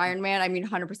ever do Ironman. I mean,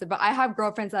 100%, but I have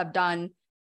girlfriends that have done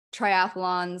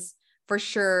triathlons for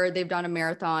sure. They've done a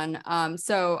marathon.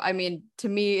 So, I mean, to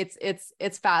me,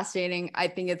 it's fascinating. I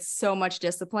think it's so much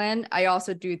discipline. I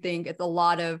also do think it's a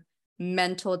lot of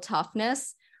mental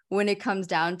toughness when it comes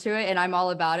down to it. And I'm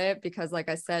all about it because like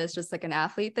I said, it's just like an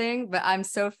athlete thing, but I'm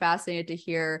so fascinated to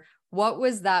hear what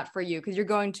was that for you? Because you're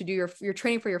going to do you're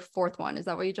training for your 4th one. Is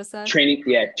that what you just said? Training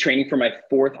for my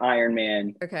 4th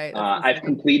Ironman. Okay. I've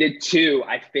completed 2.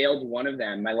 I failed one of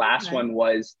them. My last one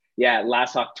was,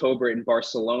 last October in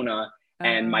Barcelona.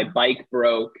 And my bike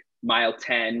broke mile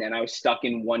 10 and I was stuck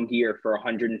in one gear for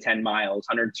 102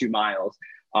 miles.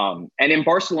 And in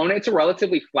Barcelona, it's a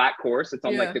relatively flat course. It's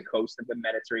on like the coast of the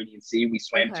Mediterranean Sea. We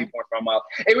swam 2.5 miles.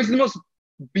 It was the most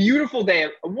beautiful day,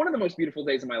 one of the most beautiful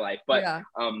days of my life. But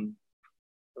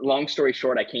long story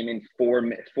short, I came in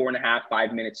 4.5,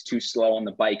 5 minutes too slow on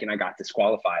the bike and I got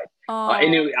disqualified.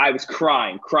 And I was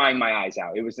crying my eyes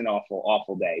out. It was an awful,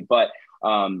 awful day. But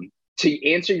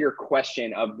to answer your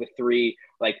question of the 3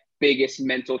 like biggest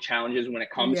mental challenges when it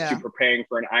comes to preparing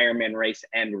for an Ironman race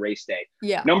and race day.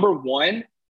 Number 1,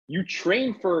 you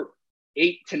train for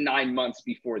 8 to 9 months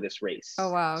before this race.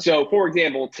 Oh, wow. So for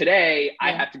example, today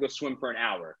I have to go swim for an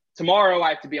hour. Tomorrow I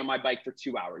have to be on my bike for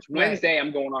 2 hours. Wednesday,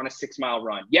 I'm going on a 6-mile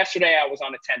run. Yesterday I was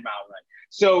on a 10-mile run.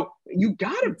 So you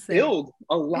got to build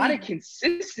a lot of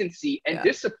consistency and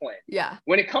discipline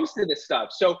when it comes to this stuff.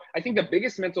 So I think the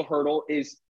biggest mental hurdle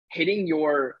is hitting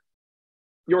your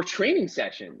training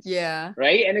sessions.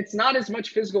 Right. And it's not as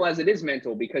much physical as it is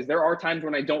mental because there are times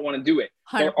when I don't want to do it.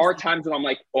 100%. There are times when I'm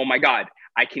like, oh my God,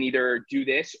 I can either do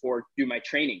this or do my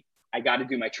training. I got to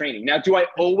do my training. Now, do I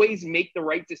always make the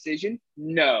right decision?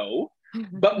 No,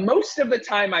 but most of the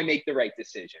time I make the right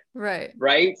decision.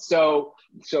 Right. So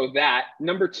that.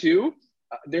 Number 2,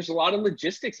 there's a lot of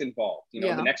logistics involved. You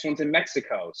know, the next one's in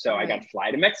Mexico. So I got to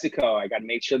fly to Mexico. I got to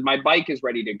make sure my bike is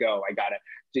ready to go. I got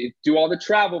to do all the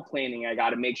travel planning. I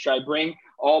got to make sure I bring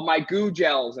all my goo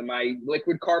gels and my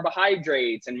liquid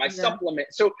carbohydrates and my supplement.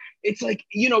 So it's like,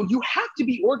 you know, you have to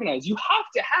be organized. You have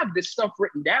to have this stuff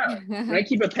written down. And I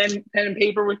keep a pen and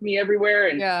paper with me everywhere.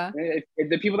 And if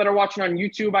the people that are watching on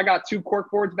YouTube, I got 2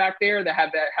 cork boards back there that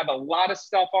have a lot of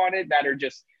stuff on it that are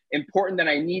just important that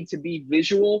I need to be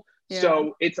visual.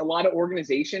 So it's a lot of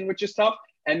organization, which is tough.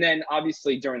 And then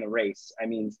obviously during the race, I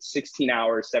mean, 16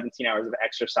 hours, 17 hours of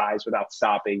exercise without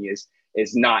stopping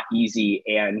is not easy.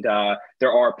 And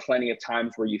there are plenty of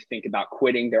times where you think about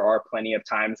quitting. There are plenty of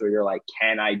times where you're like,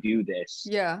 can I do this?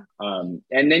 And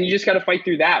then you just got to fight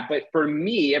through that. But for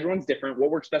me, everyone's different. What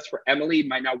works best for Emily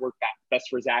might not work best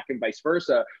for Zach and vice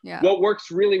versa. What works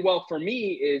really well for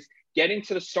me is getting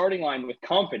to the starting line with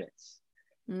confidence.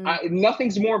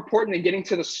 Nothing's more important than getting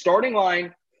to the starting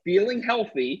line, feeling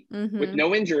healthy with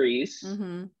no injuries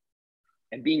and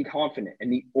being confident. And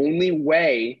the only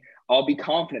way I'll be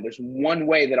confident, there's one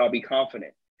way that I'll be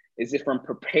confident, is if I'm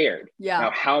prepared. Now,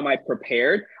 how am I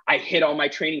prepared? I hit all my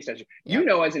training sessions. You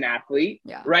know, as an athlete,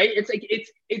 right? It's like,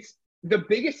 it's the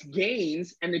biggest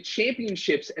gains and the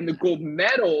championships and the gold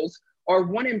medals are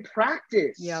won in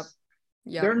practice.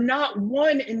 They're not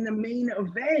won in the main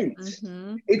event.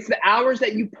 It's the hours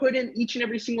that you put in each and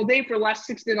every single day for the last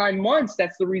 6 to 9 months.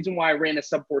 That's the reason why I ran a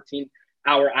sub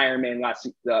 14-hour Ironman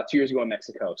 2 years ago in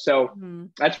Mexico. So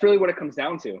that's really what it comes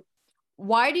down to.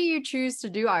 Why do you choose to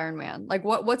do Ironman? Like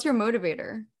what's your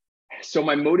motivator? So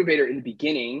my motivator in the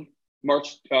beginning,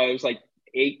 it was like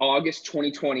August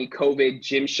 2020, COVID,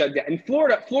 gym shut down. In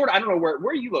Florida, I don't know where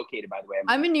are you located, by the way?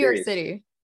 I'm in New York City.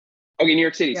 Okay, New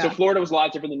York City. So Florida was a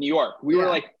lot different than New York. We were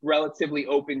like relatively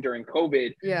open during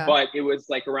COVID, but it was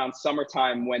like around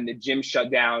summertime when the gym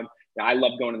shut down. I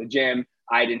love going to the gym.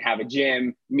 I didn't have a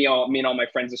gym. Me and all my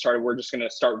friends decided we're just going to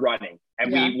start running.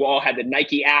 And we all had the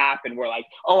Nike app, and we're like,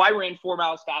 oh, I ran 4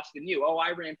 miles faster than you. Oh,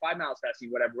 I ran 5 miles faster than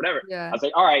you, whatever. Yeah. I was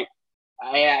like, all right.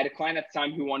 I had a client at the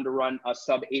time who wanted to run a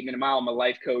sub 8-minute mile. I'm a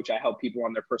life coach. I help people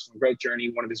on their personal growth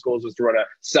journey. One of his goals was to run a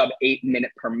sub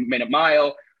 8-minute per minute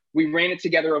mile. We ran it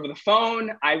together over the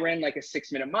phone. I ran like a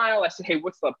 6-minute mile. I said, hey,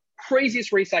 what's the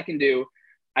craziest race I can do?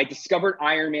 I discovered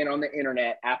Ironman on the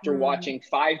internet after watching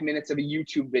 5 minutes of a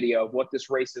YouTube video of what this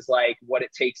race is like, what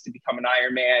it takes to become an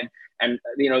Ironman, and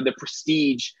the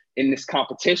prestige in this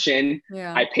competition.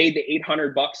 Yeah. I paid the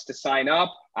 $800 to sign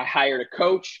up. I hired a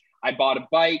coach. I bought a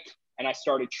bike, and I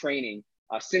started training.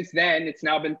 Since then, it's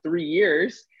now been 3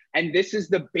 years, and this is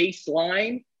the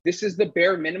baseline. This is the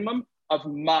bare minimum of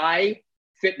my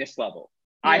fitness level.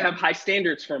 Yeah. I have high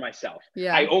standards for myself.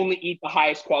 Yeah. I only eat the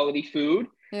highest quality food.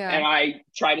 Yeah. And I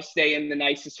try to stay in the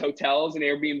nicest hotels and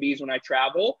Airbnbs when I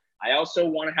travel. I also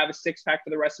want to have a 6-pack for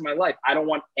the rest of my life. I don't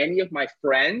want any of my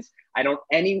friends. I don't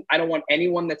want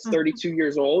anyone that's 32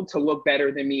 years old to look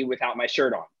better than me without my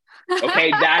shirt on.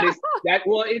 Okay. That's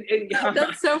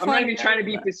so funny. I'm not even trying to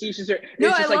be facetious. It's no,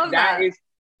 just I like love that.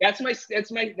 That's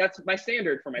my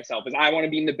standard for myself, is I want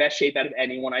to be in the best shape out of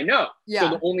anyone I know. Yeah. So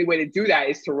the only way to do that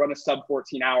is to run a sub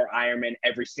 14-hour Ironman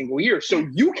every single year. So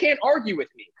you can't argue with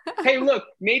me. Hey, look,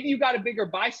 maybe you got a bigger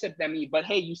bicep than me, but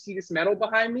hey, you see this medal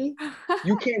behind me?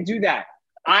 You can't do that.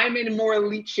 I'm in more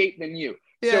elite shape than you.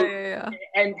 Yeah.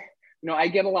 And I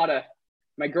get a lot of,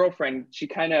 my girlfriend, she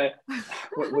kind of,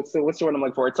 what's the word I'm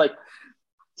looking for? It's like,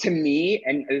 to me,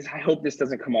 and I hope this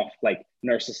doesn't come off like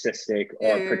narcissistic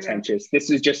or pretentious. This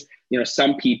is just,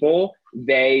 some people,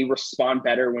 they respond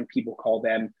better when people call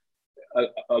them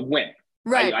a wimp.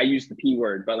 Right. I use the P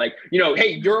word, but like,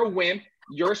 hey, you're a wimp,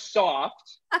 you're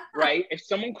soft, right? If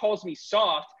someone calls me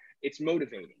soft, it's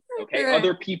motivating. Okay. Right.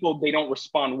 Other people, they don't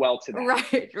respond well to that.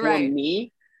 Right. For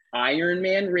me,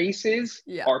 Ironman races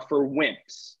are for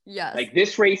wimps. Yes. Like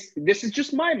this race, this is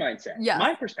just my mindset,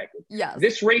 my perspective. Yes.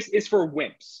 This race is for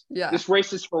wimps. Yeah. This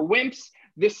race is for wimps.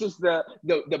 This is the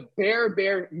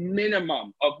bare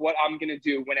minimum of what I'm going to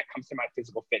do when it comes to my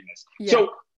physical fitness. Yeah. So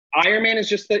Ironman is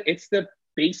just it's the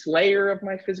base layer of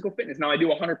my physical fitness. Now I do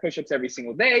 100 push-ups every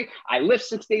single day. I lift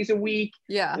 6 days a week.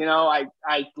 Yeah.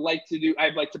 I like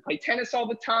to play tennis all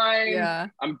the time. Yeah.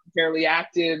 I'm fairly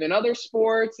active in other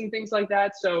sports and things like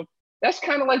that. So that's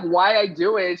kind of like why I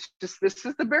do it. It's just, this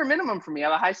is the bare minimum for me. I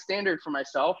have a high standard for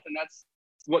myself, and that's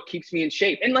what keeps me in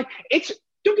shape. And like,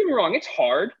 don't get me wrong, it's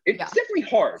hard. It's definitely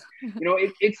hard.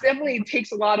 It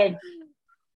takes a lot of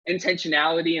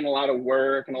intentionality and a lot of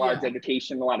work and a lot of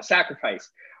dedication, and a lot of sacrifice.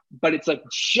 But it's like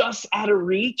just out of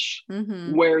reach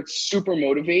where it's super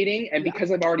motivating. And because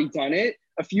I've already done it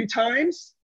a few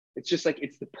times, it's just like,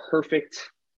 it's the perfect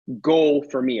goal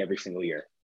for me every single year.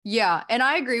 Yeah. And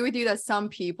I agree with you that some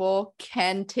people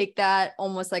can take that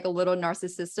almost like a little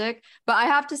narcissistic, but I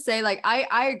have to say, like,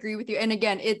 I agree with you. And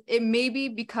again, it may be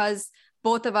because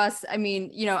both of us, I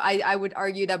mean, I would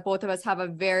argue that both of us have a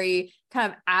very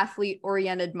kind of athlete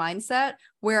oriented mindset,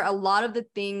 where a lot of the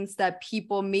things that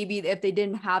people, maybe if they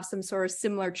didn't have some sort of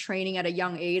similar training at a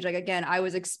young age, like, again, I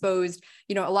was exposed,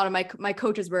 a lot of my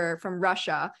coaches were from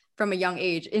Russia from a young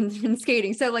age in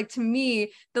skating. So like, to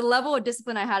me, the level of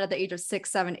discipline I had at the age of 6,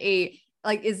 7, 8,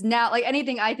 like, is now like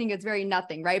anything, I think it's very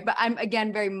nothing. Right. But I'm,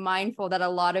 again, very mindful that a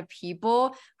lot of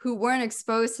people who weren't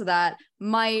exposed to that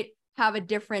might have a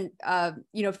different,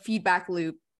 feedback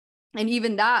loop. And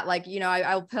even that, like,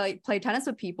 I'll play tennis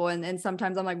with people, and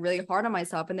sometimes I'm like really hard on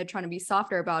myself, and they're trying to be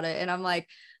softer about it. And I'm like,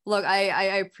 look,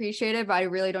 I appreciate it, but I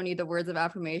really don't need the words of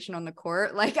affirmation on the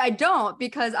court. Like, I don't,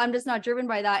 because I'm just not driven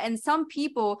by that. And some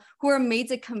people who are made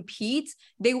to compete,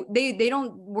 they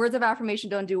don't, words of affirmation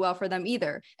don't do well for them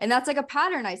either. And that's like a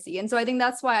pattern I see. And so I think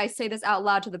that's why I say this out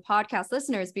loud to the podcast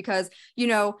listeners, because,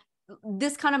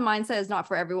 this kind of mindset is not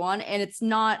for everyone. And it's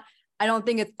not, I don't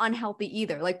think it's unhealthy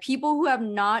either. Like, people who have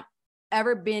not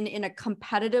ever been in a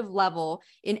competitive level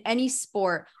in any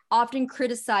sport often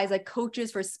criticize like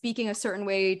coaches for speaking a certain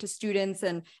way to students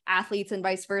and athletes and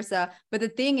vice versa. But the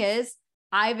thing is,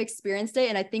 I've experienced it.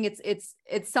 And I think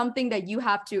it's something that you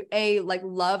have to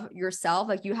love yourself.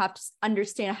 Like, you have to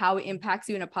understand how it impacts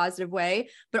you in a positive way,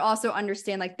 but also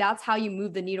understand like that's how you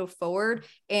move the needle forward.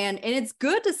 And it's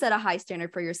good to set a high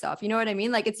standard for yourself. You know what I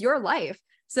mean? Like, it's your life.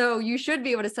 So you should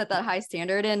be able to set that high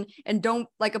standard and don't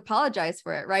like apologize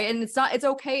for it. Right. And it's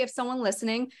okay if someone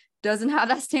listening doesn't have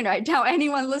that standard. I doubt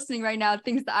anyone listening right now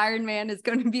thinks the Ironman is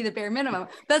going to be the bare minimum.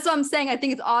 That's what I'm saying. I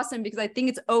think it's awesome, because I think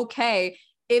it's okay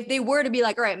if they were to be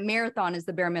like, all right, marathon is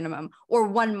the bare minimum or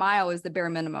 1 mile is the bare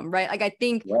minimum, right? Like, I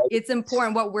think it's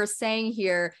important. What we're saying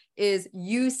here is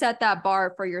you set that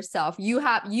bar for yourself. You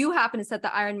happen to set the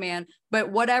Ironman,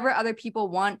 but whatever other people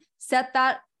want, set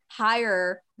that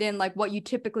higher than like what you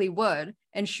typically would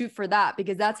and shoot for that,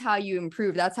 because that's how you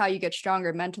improve. That's how you get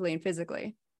stronger mentally and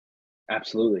physically.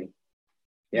 Absolutely.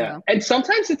 Yeah. And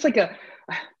sometimes it's like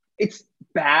it's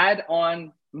bad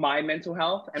on my mental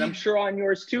health, and I'm sure on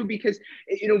yours too, because,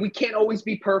 you know, we can't always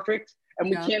be perfect and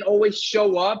we can't always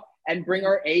show up and bring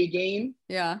our A game.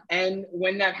 Yeah. And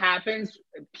when that happens,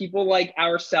 people like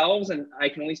ourselves, and I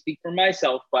can only speak for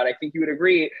myself, but I think you would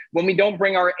agree, when we don't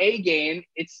bring our A game,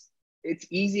 it's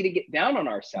easy to get down on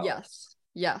ourselves.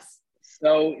 Yes.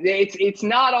 So it's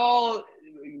not all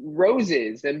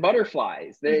roses and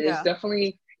butterflies. There's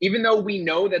definitely, even though we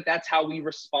know that that's how we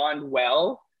respond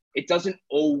well, it doesn't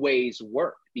always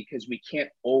work because we can't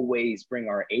always bring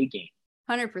our A game.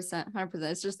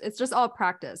 100%. It's just all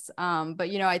practice. But,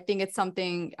 you know, I think it's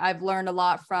something I've learned a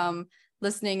lot from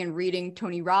listening and reading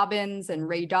Tony Robbins and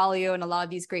Ray Dalio and a lot of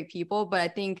these great people. But I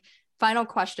think final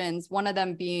questions, one of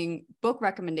them being book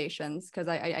recommendations, because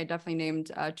I definitely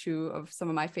named 2 of some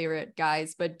of my favorite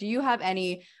guys. But do you have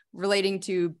any relating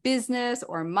to business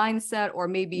or mindset or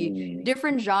maybe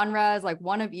different genres, like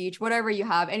one of each, whatever you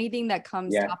have, anything that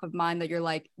comes top of mind that you're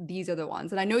like, these are the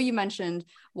ones? And I know you mentioned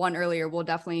one earlier. We'll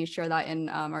definitely share that in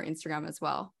our Instagram as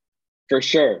well. For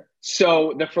sure.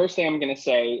 So the first thing I'm going to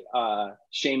say,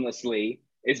 shamelessly,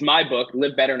 is my book,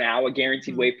 Live Better Now, a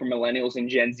guaranteed way for millennials and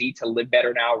Gen Z to live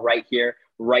better now, right here,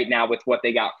 right now, with what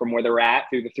they got from where they're at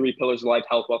through the 3 pillars of life,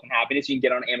 health, wealth, and happiness. You can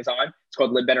get on Amazon. It's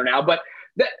called Live Better Now. But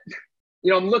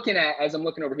you know, as I'm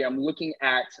looking over here, I'm looking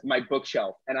at my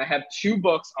bookshelf, and I have 2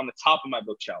 books on the top of my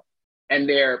bookshelf, and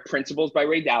they're Principles by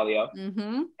Ray Dalio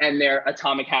and they're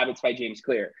Atomic Habits by James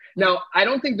Clear. Now, I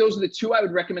don't think those are the 2 I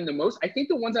would recommend the most. I think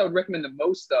the ones I would recommend the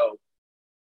most, though,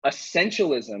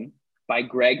 Essentialism by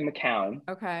Greg McKeown.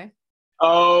 Okay.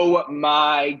 Oh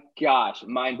my gosh,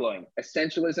 mind blowing.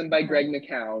 Essentialism by Greg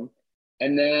McKeown.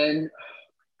 And then,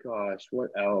 gosh, what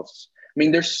else? I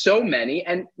mean, there's so many.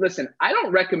 And listen, I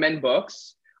don't recommend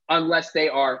books unless they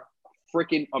are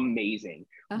freaking amazing.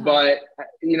 But,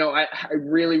 you know, I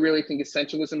really, really think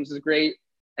Essentialism is great.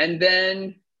 And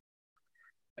then,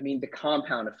 I mean, The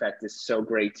Compound Effect is so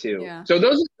great too. So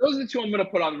those are the 2 I'm going to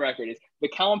put on the record, is The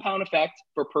Compound Effect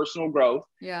for personal growth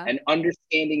and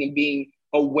understanding and being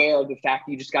aware of the fact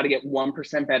that you just got to get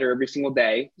 1% better every single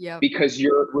day because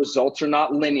your results are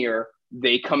not linear.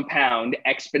 They compound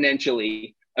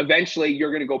exponentially. Eventually,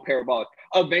 you're going to go parabolic.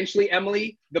 Eventually,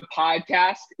 Emily, the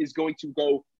podcast is going to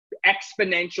go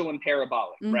exponential and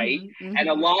parabolic, right? And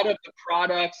a lot of the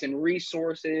products and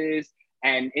resources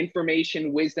and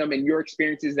information, wisdom, and your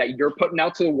experiences that you're putting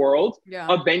out to the world,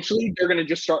 eventually they're going to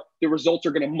just start, the results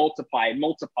are going to multiply,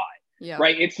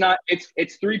 right?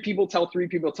 It's 3 people tell 3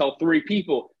 people tell 3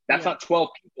 people. That's not 12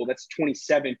 people, that's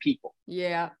 27 people.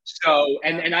 So,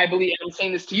 and I believe, I'm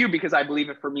saying this to you because I believe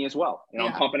it for me as well. You know,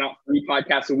 I'm pumping out 3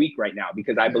 podcasts a week right now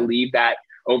because I believe that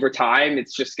over time,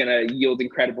 it's just going to yield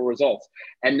incredible results.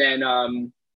 And then,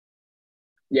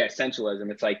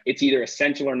 essentialism. It's like, it's either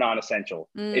essential or non-essential.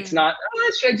 It's not,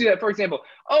 should I do that? For example,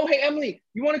 oh, hey, Emily,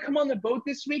 you want to come on the boat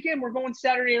this weekend? We're going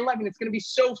Saturday at 11. It's going to be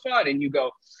so fun. And you go,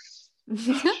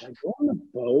 should I go on the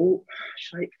boat?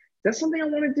 Is that something I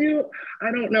want to do?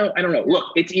 I don't know. Look,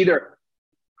 it's either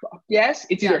yes,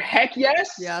 it's either heck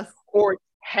yes, or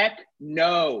heck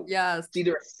no. It's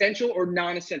either essential or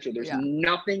non-essential. There's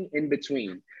nothing in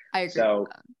between. I agree. So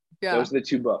those are the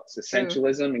 2 books,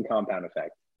 Essentialism and Compound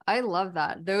Effect. I love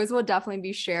that. Those will definitely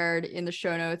be shared in the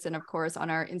show notes and of course on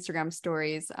our Instagram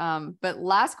stories. But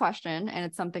last question, and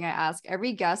it's something I ask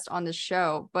every guest on the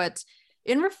show, but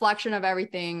in reflection of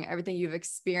everything you've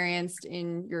experienced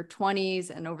in your 20s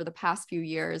and over the past few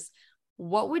years,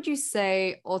 what would you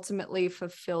say ultimately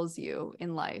fulfills you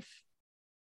in life?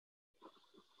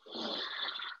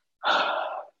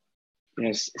 You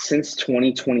know, since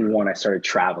 2021, I started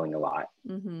traveling a lot.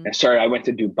 I went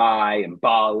to Dubai and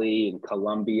Bali and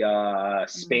Colombia,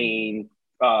 Spain,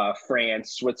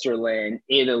 France, Switzerland,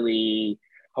 Italy,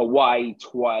 Hawaii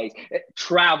twice.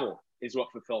 Travel is what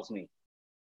fulfills me.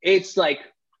 It's like,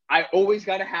 I always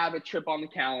got to have a trip on the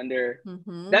calendar.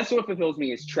 That's what fulfills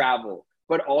me, is travel.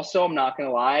 But also, I'm not going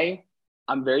to lie,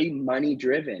 I'm very money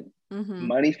driven.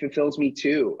 Money fulfills me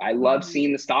too. I love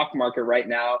seeing the stock market right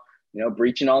now, you know,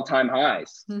 breaching all-time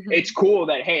highs. It's cool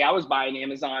that, hey, I was buying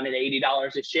Amazon at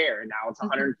 $80 a share and now it's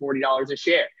 $140 a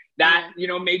share. That, you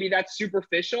know, maybe that's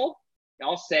superficial.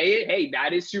 I'll say it. Hey,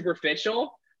 that is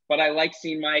superficial, but I like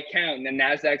seeing my account, and the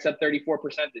Nasdaq's up 34%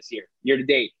 this year to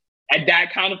date. And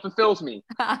that kind of fulfills me.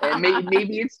 And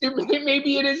maybe it's super,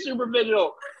 maybe it is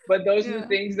superficial, but those are the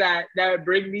things that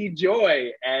bring me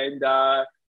joy. And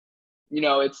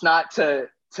it's not to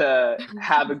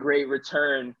have a great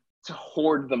return to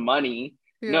hoard the money.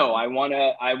 Yeah. No, I want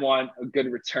a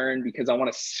good return because I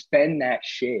want to spend that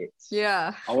shit.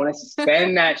 Yeah. I want to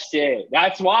spend that shit.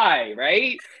 That's why,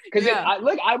 right? Because I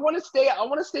want to stay at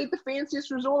the fanciest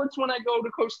resorts when I go to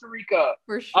Costa Rica.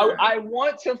 For sure. I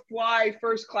want to fly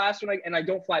first class and I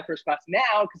don't fly first class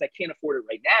now because I can't afford it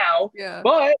right now. Yeah.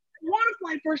 But I want to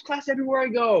fly first class everywhere I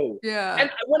go. Yeah.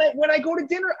 And when I go to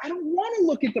dinner, I don't want to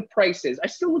look at the prices. I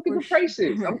still look at the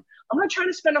prices. I'm not trying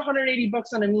to spend $180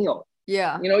 on a meal.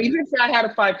 Yeah. Even if I had a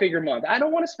 5-figure month, I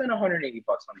don't want to spend $180 on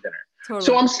dinner. Totally.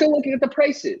 So I'm still looking at the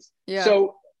prices. Yeah.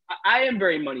 So I am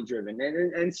very money driven,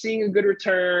 and seeing a good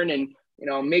return and,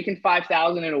 making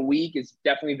 $5,000 in a week is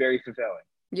definitely very fulfilling.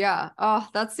 Yeah. Oh,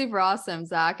 that's super awesome,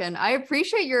 Zach. And I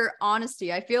appreciate your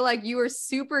honesty. I feel like you are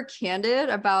super candid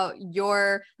about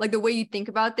your, like, the way you think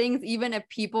about things, even if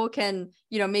people can,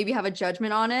 maybe have a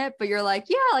judgment on it, but you're like,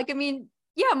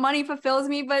 yeah, money fulfills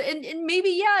me, but and maybe,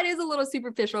 it is a little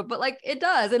superficial, but like it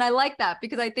does. And I like that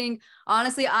because I think,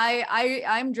 honestly,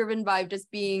 I'm driven by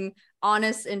just being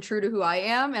honest and true to who I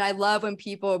am. And I love when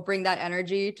people bring that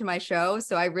energy to my show.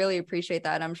 So I really appreciate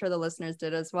that. I'm sure the listeners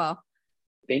did as well.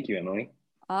 Thank you, Emily.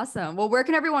 Awesome. Well, where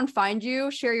can everyone find you?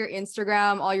 Share your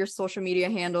Instagram, all your social media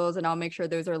handles, and I'll make sure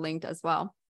those are linked as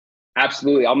well.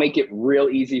 Absolutely. I'll make it real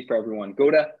easy for everyone.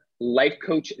 Go to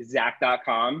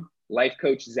lifecoachzach.com. Life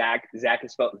Coach Zach. Zach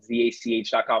is spelled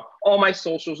ZACH.com. All my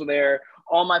socials are there.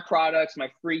 All my products, my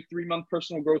free 3-month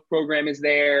personal growth program is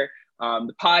there.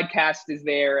 The podcast is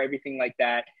there, everything like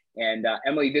that. And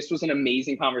Emily, this was an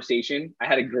amazing conversation. I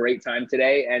had a great time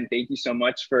today. And thank you so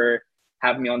much for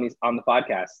having me on the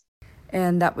podcast.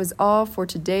 And that was all for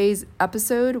today's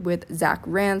episode with Zach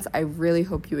Rance. I really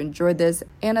hope you enjoyed this.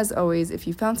 And as always, if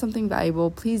you found something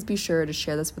valuable, please be sure to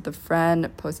share this with a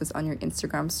friend, post this on your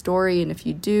Instagram story. And if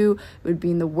you do, it would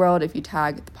mean the world if you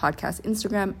tag the podcast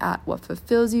Instagram at What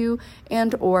Fulfills You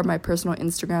and or my personal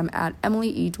Instagram at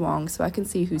Emily E. Duong so I can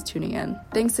see who's tuning in.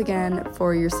 Thanks again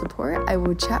for your support. I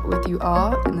will chat with you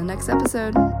all in the next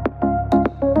episode.